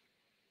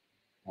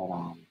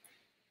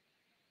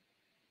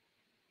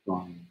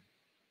drawing.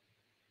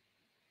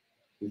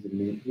 He's a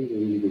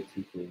really good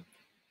teacher.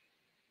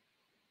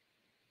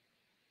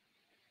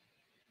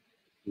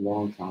 A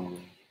long time ago,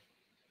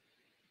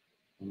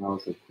 when I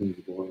was a Queen's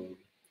boy.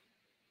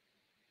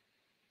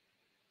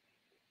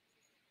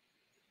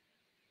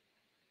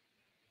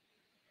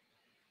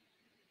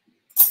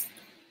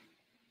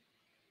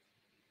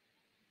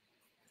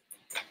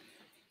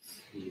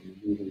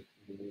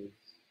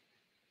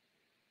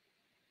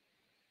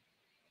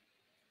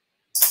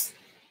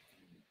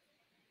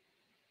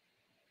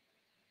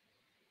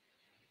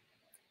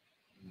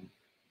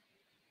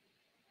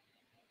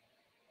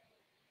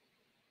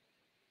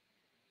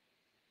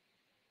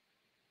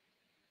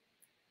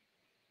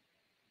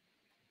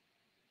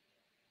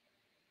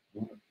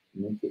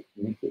 Make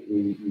it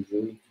really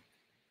easy.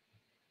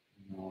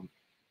 Um,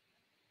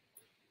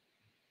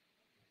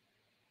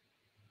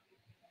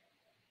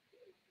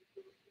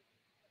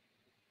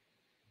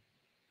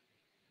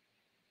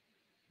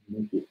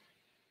 make it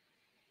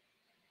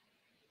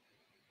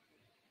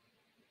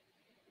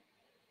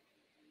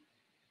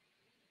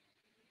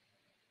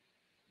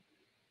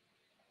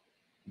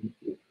make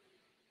it.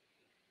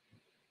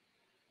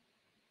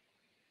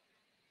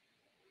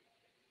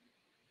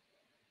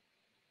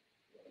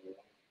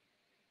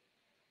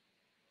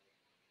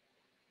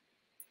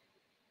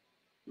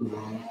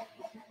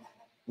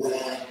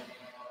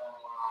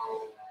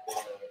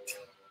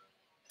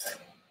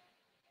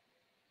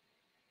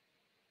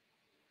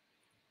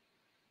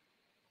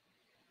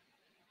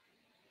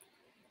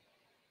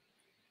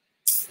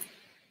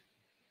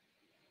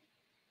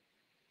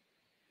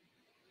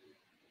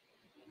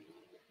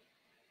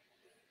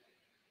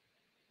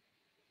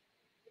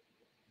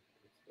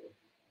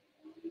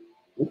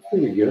 Looks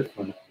pretty good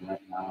for right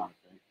now.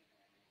 I think.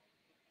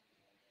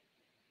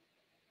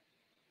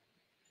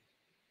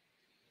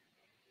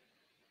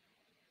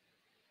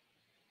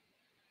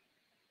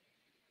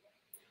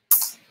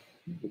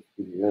 Looks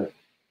pretty good.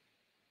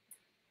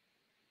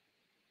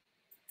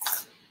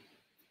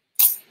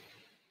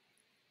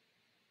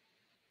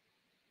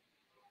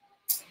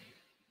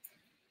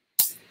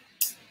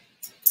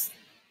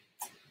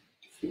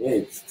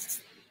 Okay.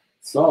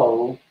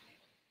 So,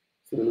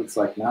 that's what it looks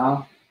like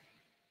now.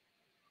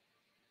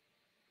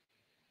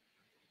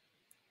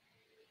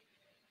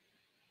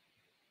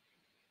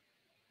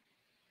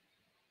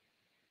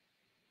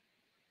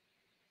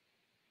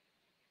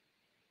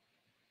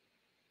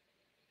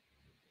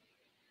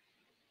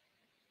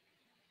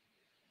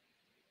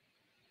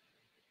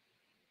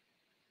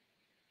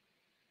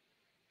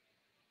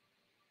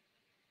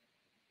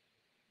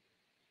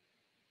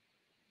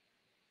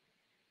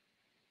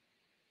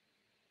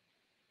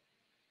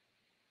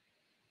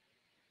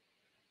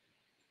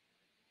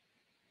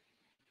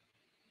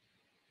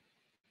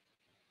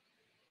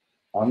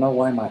 I don't know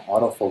why my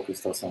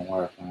autofocus doesn't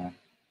work, man.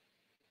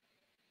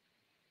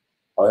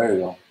 Oh, there you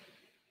go.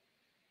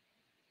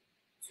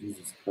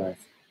 Jesus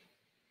Christ.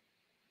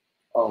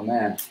 Oh,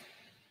 man.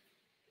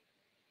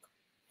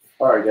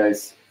 All right,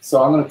 guys.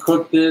 So I'm going to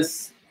cook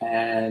this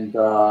and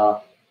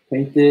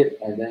paint it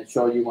and then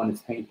show you when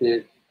it's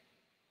painted.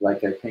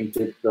 Like I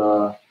painted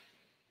the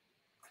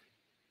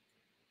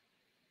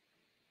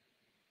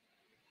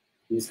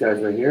these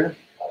guys right here.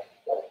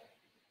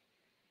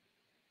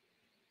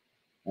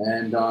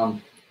 And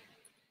I'm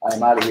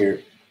out of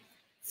here.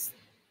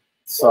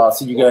 So I'll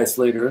see you guys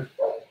later.